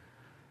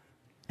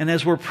 And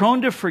as we're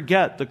prone to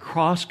forget, the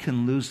cross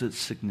can lose its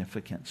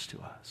significance to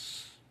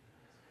us.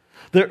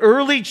 The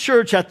early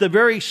church at the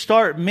very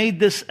start made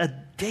this a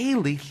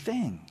daily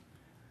thing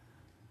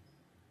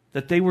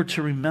that they were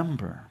to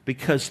remember,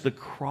 because the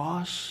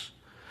cross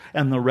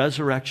and the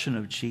resurrection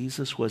of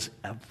Jesus was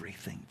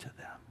everything to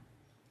them.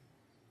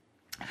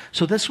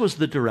 So this was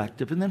the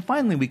directive. And then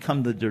finally we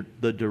come to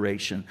the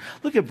duration.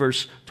 Look at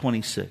verse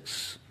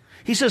 26.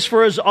 He says,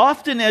 "For as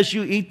often as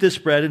you eat this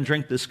bread and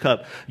drink this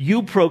cup,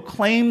 you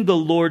proclaim the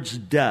Lord's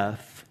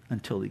death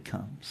until He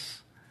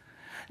comes."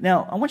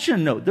 Now, I want you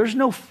to note, there's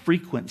no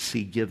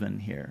frequency given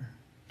here.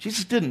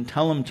 Jesus didn't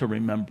tell them to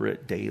remember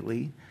it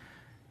daily.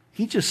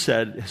 He just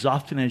said, as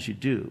often as you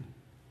do,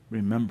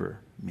 remember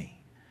me.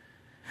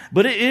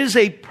 But it is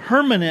a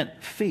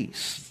permanent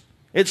feast.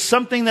 It's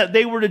something that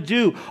they were to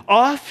do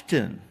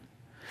often.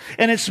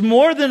 And it's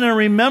more than a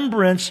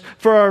remembrance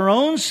for our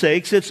own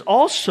sakes. It's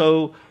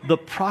also the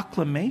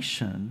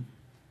proclamation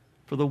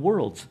for the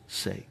world's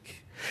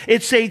sake.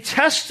 It's a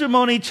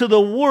testimony to the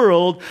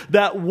world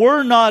that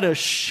we're not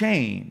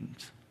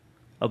ashamed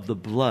of the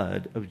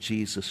blood of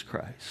Jesus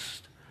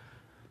Christ.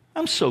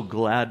 I'm so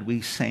glad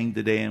we sang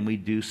today, and we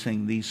do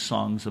sing these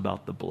songs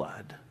about the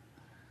blood.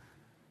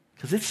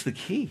 Because it's the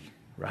key,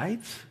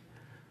 right?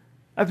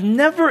 I've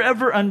never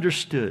ever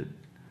understood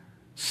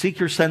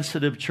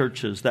seeker-sensitive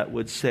churches that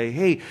would say,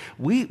 hey,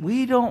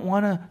 we don't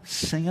want to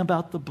sing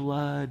about the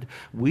blood.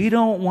 We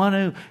don't want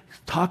to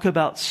talk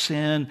about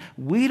sin.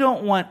 We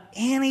don't want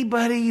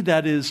anybody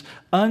that is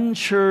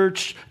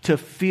unchurched to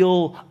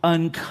feel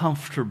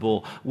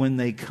uncomfortable when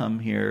they come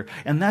here.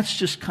 And that's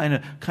just kind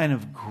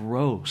of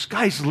gross.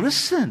 Guys,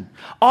 listen.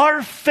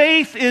 Our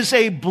faith is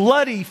a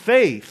bloody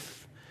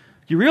faith.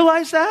 You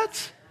realize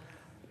that?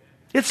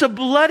 It's a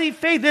bloody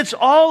faith. It's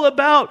all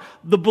about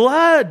the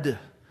blood.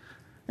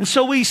 And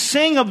so we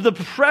sing of the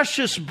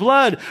precious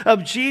blood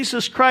of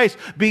Jesus Christ,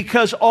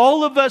 because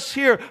all of us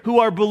here who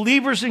are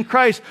believers in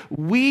Christ,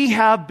 we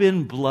have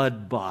been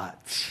blood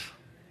bought.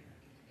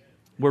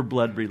 We're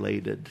blood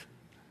related.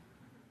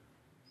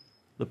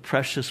 The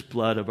precious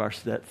blood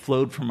that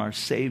flowed from our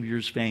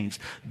Savior's veins,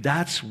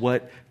 that's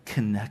what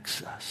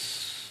connects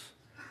us.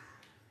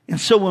 And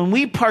so when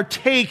we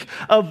partake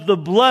of the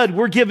blood,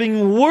 we're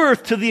giving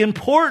worth to the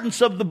importance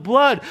of the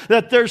blood,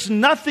 that there's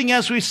nothing,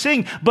 as we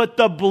sing, but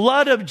the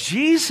blood of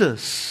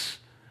Jesus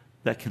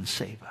that can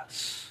save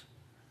us,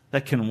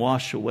 that can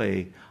wash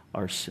away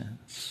our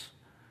sins.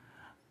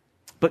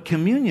 But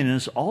communion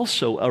is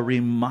also a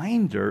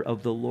reminder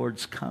of the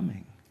Lord's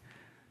coming.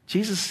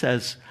 Jesus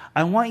says,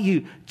 I want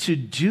you to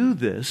do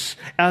this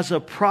as a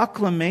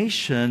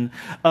proclamation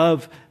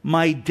of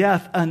my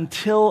death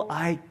until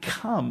I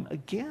come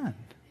again.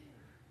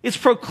 It's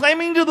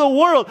proclaiming to the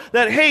world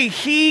that, hey,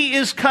 He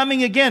is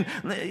coming again.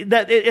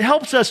 That it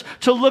helps us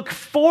to look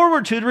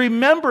forward to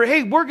remember,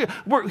 hey,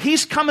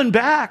 He's coming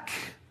back.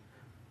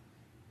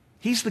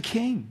 He's the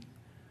King.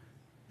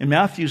 In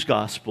Matthew's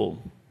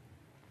Gospel,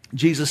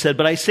 Jesus said,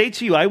 "But I say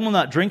to you, I will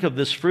not drink of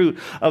this fruit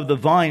of the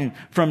vine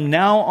from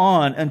now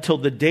on until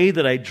the day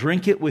that I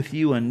drink it with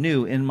you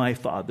anew in my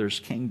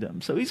Father's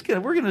kingdom." So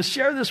we're going to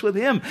share this with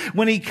Him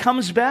when He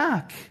comes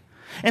back.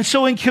 And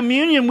so in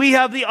communion, we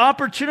have the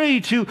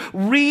opportunity to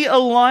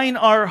realign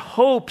our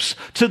hopes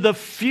to the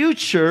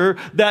future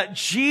that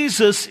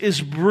Jesus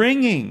is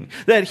bringing,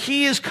 that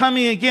He is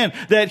coming again,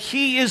 that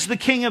He is the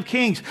King of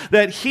Kings,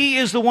 that He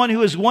is the one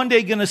who is one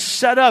day going to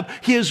set up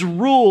His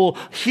rule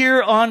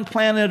here on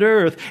planet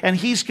Earth, and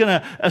He's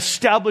going to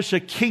establish a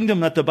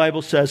kingdom that the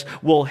Bible says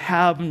will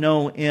have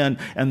no end.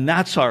 And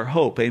that's our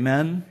hope.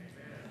 Amen?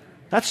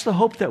 That's the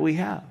hope that we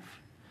have.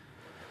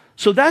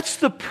 So that's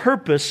the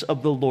purpose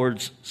of the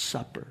Lord's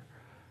Supper,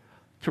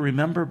 to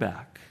remember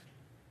back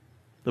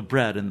the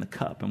bread and the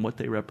cup and what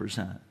they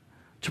represent,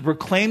 to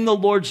proclaim the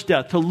Lord's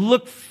death, to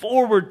look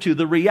forward to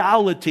the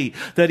reality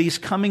that He's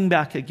coming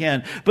back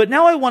again. But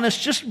now I want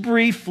us just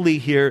briefly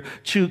here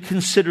to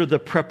consider the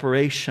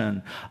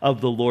preparation of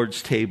the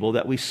Lord's table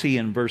that we see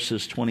in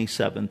verses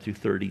 27 through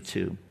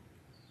 32.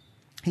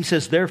 He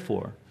says,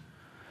 "Therefore,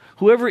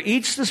 whoever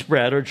eats this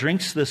bread or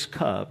drinks this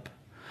cup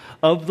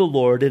of the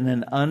Lord in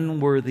an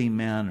unworthy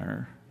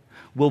manner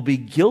will be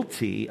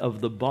guilty of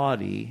the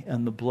body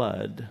and the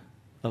blood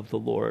of the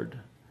Lord.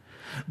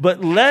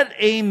 But let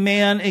a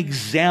man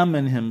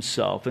examine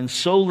himself, and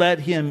so let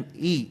him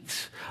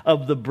eat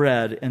of the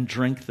bread and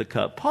drink the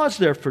cup." Pause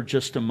there for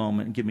just a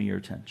moment and give me your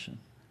attention.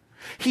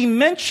 He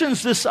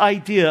mentions this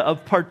idea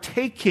of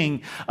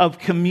partaking of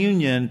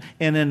communion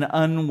in an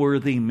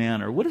unworthy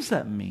manner. What does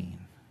that mean?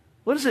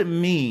 What does it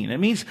mean? It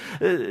means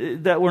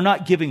that we're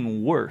not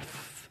giving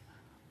worth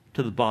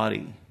to the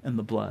body and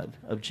the blood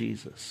of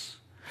Jesus.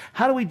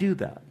 How do we do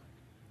that?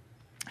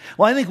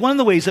 Well, I think one of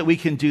the ways that we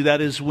can do that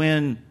is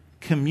when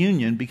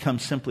communion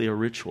becomes simply a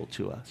ritual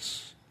to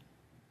us,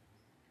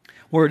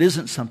 where it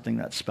isn't something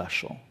that's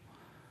special,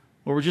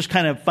 where we just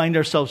kind of find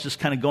ourselves just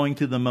kind of going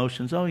through the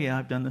motions. Oh yeah,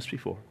 I've done this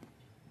before.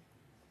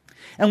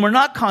 And we're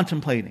not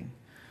contemplating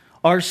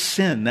our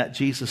sin that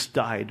Jesus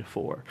died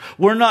for.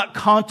 We're not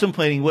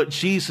contemplating what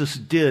Jesus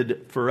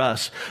did for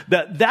us.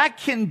 That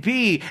can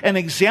be an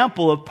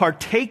example of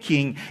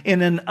partaking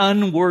in an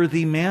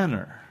unworthy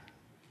manner.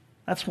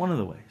 That's one of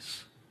the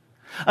ways.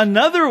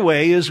 Another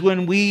way is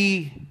when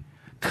we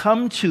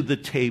come to the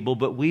table,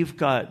 but we've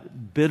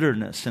got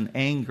bitterness and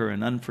anger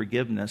and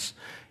unforgiveness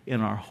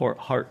in our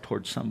heart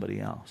towards somebody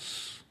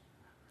else.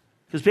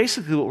 Because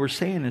basically what we're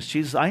saying is,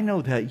 Jesus, I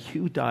know that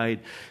you died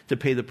to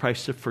pay the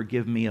price to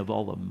forgive me of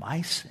all of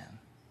my sin.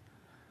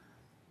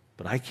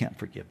 But I can't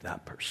forgive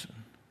that person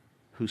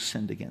who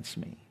sinned against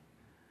me.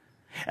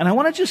 And I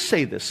want to just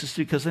say this, just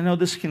because I know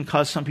this can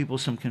cause some people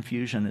some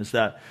confusion, is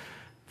that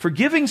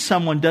forgiving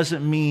someone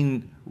doesn't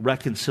mean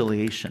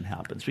reconciliation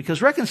happens.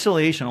 Because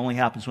reconciliation only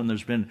happens when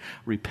there's been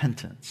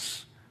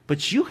repentance.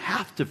 But you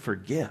have to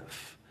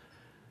forgive.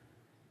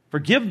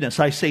 Forgiveness,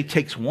 I say,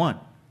 takes one.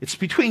 It's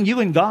between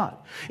you and God.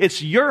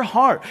 It's your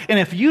heart. And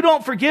if you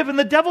don't forgive, and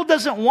the devil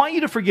doesn't want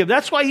you to forgive,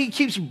 that's why he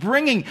keeps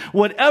bringing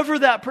whatever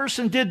that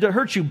person did to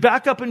hurt you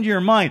back up into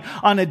your mind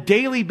on a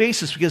daily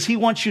basis, because he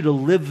wants you to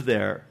live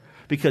there.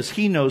 Because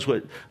he knows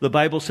what the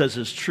Bible says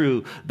is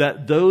true,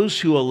 that those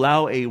who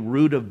allow a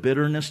root of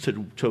bitterness to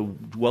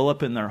dwell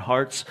up in their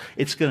hearts,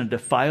 it's going to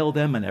defile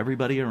them and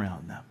everybody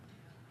around them.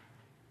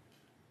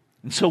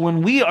 And so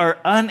when we are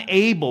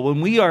unable,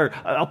 when we are,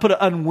 I'll put it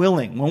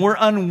unwilling, when we're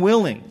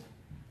unwilling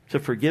to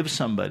forgive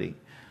somebody,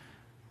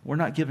 we're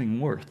not giving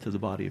worth to the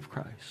body of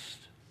Christ.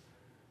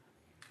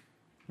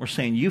 We're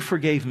saying, you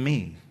forgave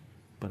me,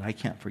 but I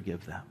can't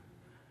forgive them.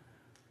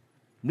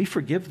 We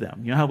forgive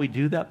them. You know how we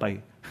do that?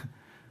 By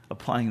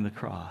applying the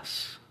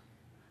cross.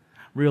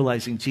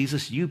 Realizing,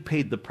 Jesus, you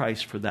paid the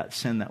price for that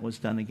sin that was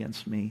done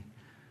against me.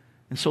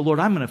 And so, Lord,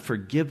 I'm going to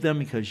forgive them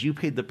because you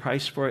paid the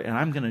price for it, and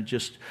I'm going to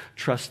just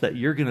trust that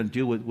you're going to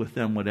do with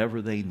them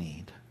whatever they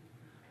need.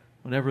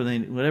 Whatever,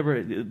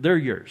 they're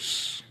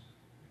yours.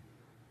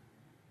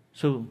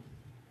 So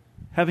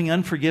having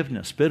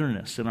unforgiveness,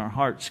 bitterness in our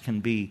hearts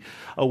can be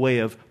a way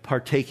of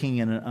partaking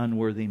in an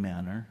unworthy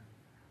manner.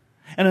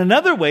 And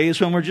another way is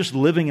when we're just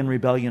living in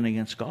rebellion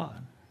against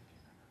God.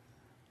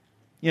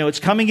 You know,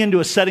 it's coming into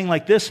a setting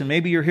like this, and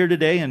maybe you're here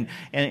today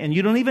and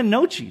you don't even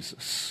know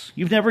Jesus.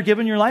 You've never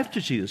given your life to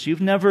Jesus.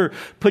 You've never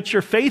put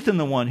your faith in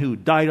the one who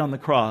died on the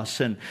cross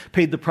and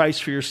paid the price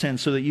for your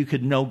sins so that you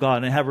could know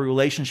God and have a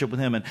relationship with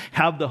Him and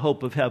have the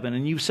hope of heaven.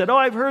 And you've said, oh,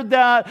 I've heard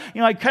that.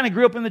 You know, I kind of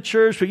grew up in the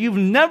church, but you've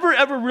never,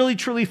 ever really,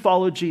 truly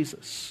followed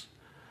Jesus.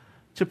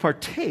 To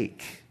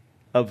partake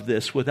of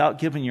this without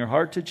giving your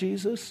heart to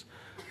Jesus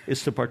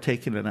is to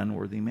partake in an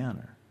unworthy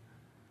manner.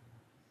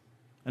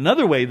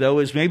 Another way, though,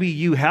 is maybe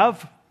you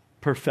have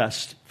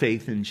professed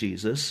faith in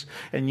Jesus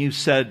and you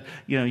said,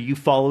 you know, you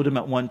followed Him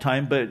at one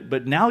time,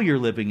 but now you're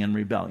living in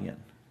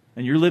rebellion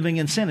and you're living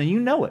in sin and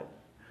you know it.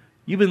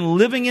 You've been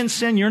living in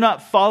sin. You're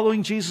not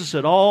following Jesus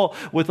at all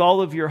with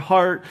all of your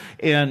heart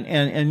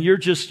and you're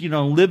just, you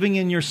know, living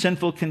in your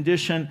sinful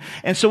condition.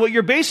 And so what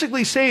you're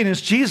basically saying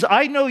is, Jesus,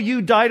 I know you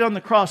died on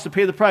the cross to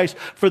pay the price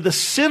for the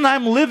sin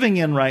I'm living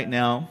in right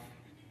now,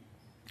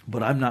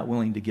 but I'm not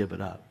willing to give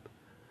it up.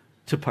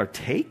 To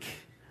partake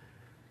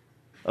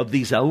of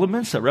these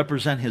elements that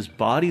represent His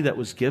body that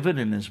was given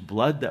and His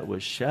blood that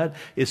was shed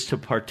is to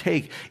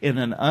partake in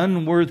an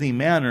unworthy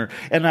manner.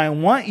 And I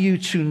want you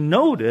to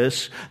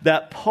notice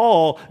that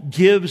Paul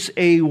gives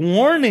a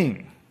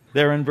warning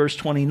there in verse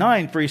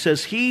 29, for he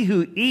says, he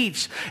who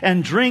eats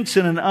and drinks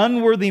in an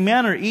unworthy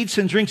manner eats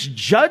and drinks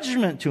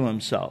judgment to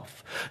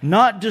himself,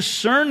 not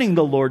discerning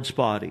the Lord's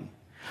body.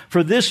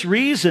 For this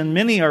reason,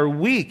 many are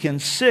weak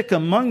and sick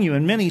among you,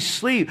 and many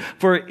sleep.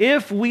 For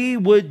if we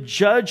would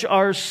judge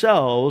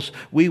ourselves,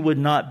 we would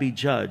not be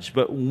judged.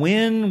 But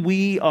when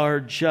we are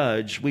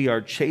judged, we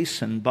are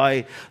chastened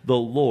by the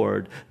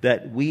Lord,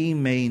 that we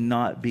may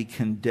not be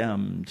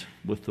condemned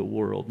with the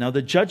world. Now,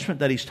 the judgment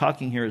that he's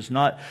talking here is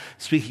not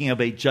speaking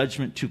of a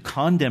judgment to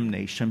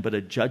condemnation, but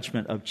a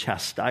judgment of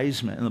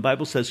chastisement. And the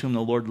Bible says, whom the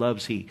Lord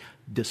loves, He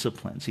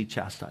disciplines, He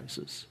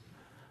chastises.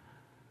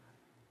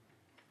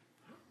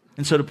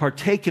 And so to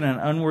partake in an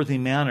unworthy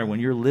manner when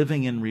you're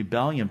living in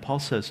rebellion, Paul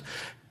says,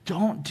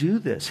 don't do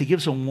this. He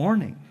gives a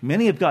warning.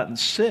 Many have gotten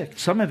sick.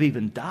 Some have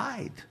even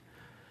died.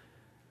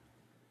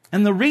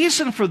 And the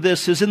reason for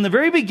this is in the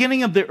very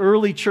beginning of the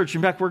early church.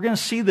 In fact, we're going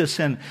to see this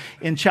in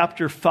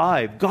chapter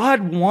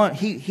 5.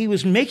 He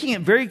was making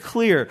it very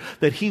clear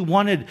that He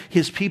wanted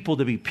His people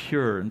to be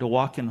pure and to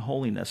walk in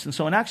holiness. And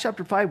so in Acts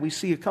chapter 5, we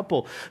see a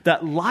couple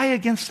that lie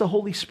against the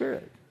Holy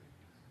Spirit.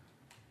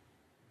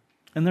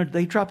 And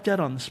they drop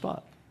dead on the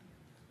spot.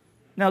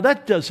 Now,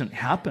 that doesn't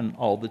happen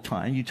all the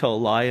time. You tell a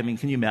lie. I mean,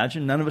 can you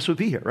imagine? None of us would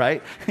be here,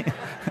 right?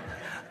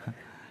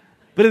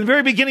 But in the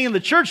very beginning of the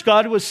church,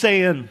 God was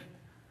saying,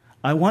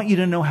 I want you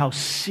to know how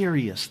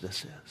serious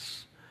this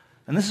is.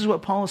 And this is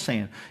what Paul is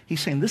saying.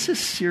 He's saying, this is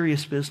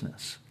serious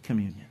business,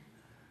 communion.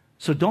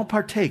 So don't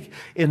partake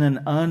in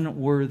an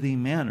unworthy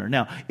manner.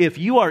 Now, if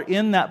you are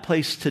in that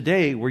place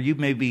today where you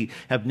maybe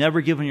have never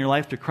given your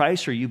life to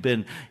Christ, or you've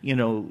been,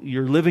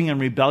 you're living in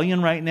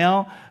rebellion right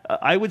now,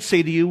 I would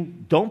say to you,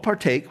 don't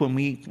partake. In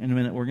a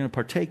minute, we're going to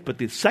partake. But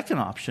the second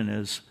option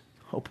is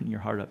open your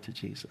heart up to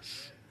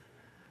Jesus.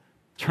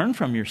 Turn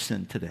from your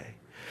sin today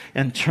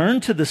and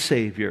turn to the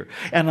Savior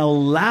and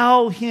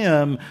allow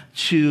Him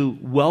to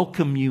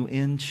welcome you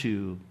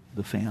into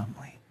the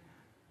family.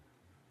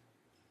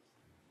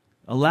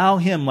 Allow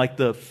Him, like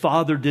the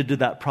father did to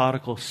that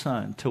prodigal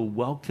son, to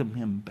welcome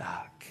him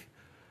back.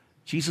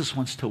 Jesus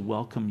wants to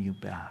welcome you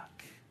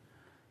back.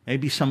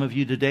 Maybe some of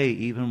you today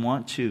even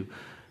want to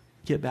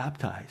get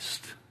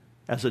baptized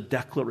as a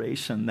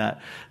declaration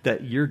that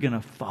you're going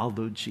to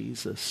follow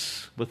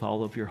Jesus with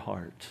all of your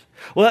heart.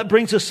 Well, that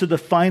brings us to the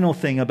final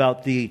thing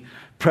about the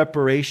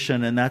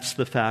preparation, and that's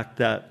the fact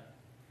that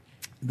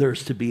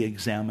there's to be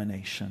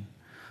examination.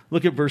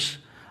 Look at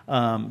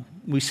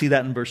we see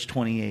that in verse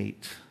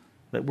 28.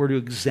 That we're to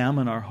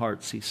examine our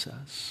hearts, he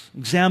says.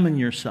 Examine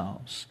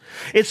yourselves.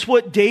 It's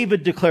what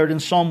David declared in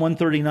Psalm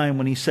 139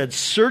 when he said,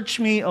 search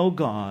me, O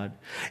God,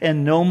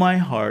 and know my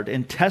heart,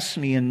 and test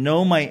me and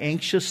know my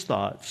anxious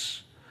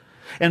thoughts,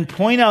 and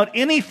point out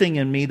anything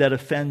in me that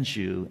offends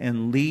you,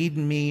 and lead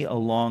me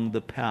along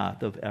the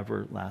path of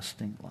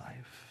everlasting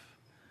life.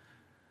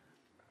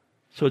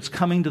 So it's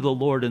coming to the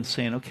Lord and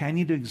saying, okay, I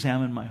need to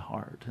examine my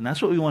heart. And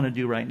that's what we want to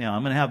do right now.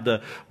 I'm going to have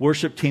the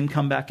worship team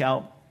come back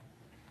out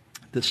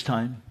this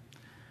time.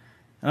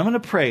 And I'm going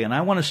to pray, and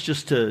I want us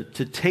just to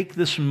take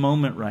this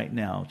moment right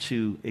now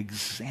to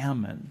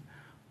examine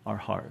our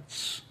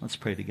hearts. Let's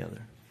pray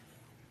together.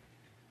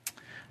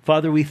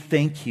 Father, we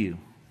thank you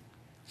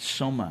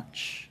so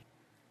much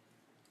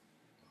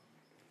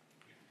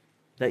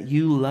that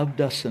you loved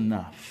us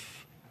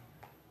enough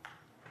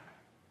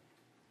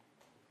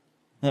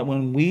that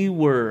when we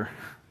were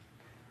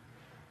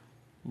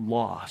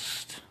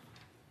lost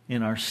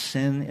in our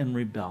sin and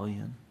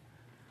rebellion,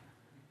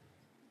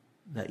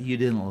 that you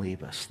didn't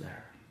leave us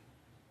there.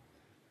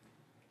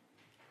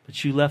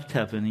 But you left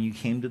heaven and you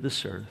came to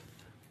this earth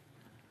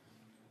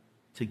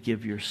to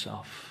give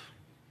yourself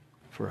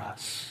for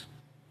us.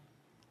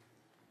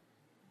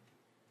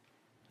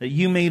 That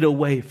you made a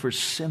way for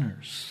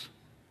sinners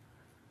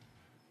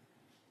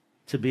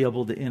to be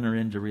able to enter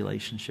into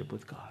relationship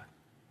with God.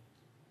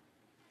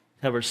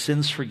 To have our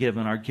sins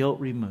forgiven, our guilt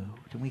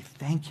removed. And we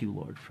thank you,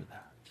 Lord, for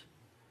that.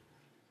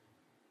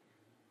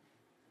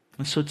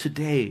 And so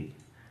today,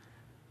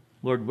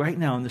 Lord, right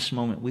now in this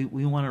moment, we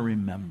want to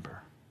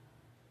remember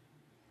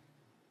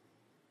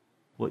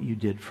what you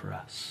did for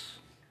us.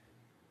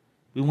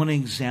 We want to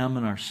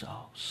examine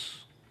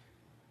ourselves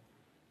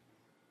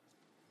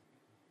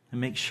and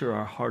make sure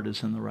our heart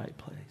is in the right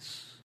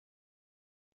place.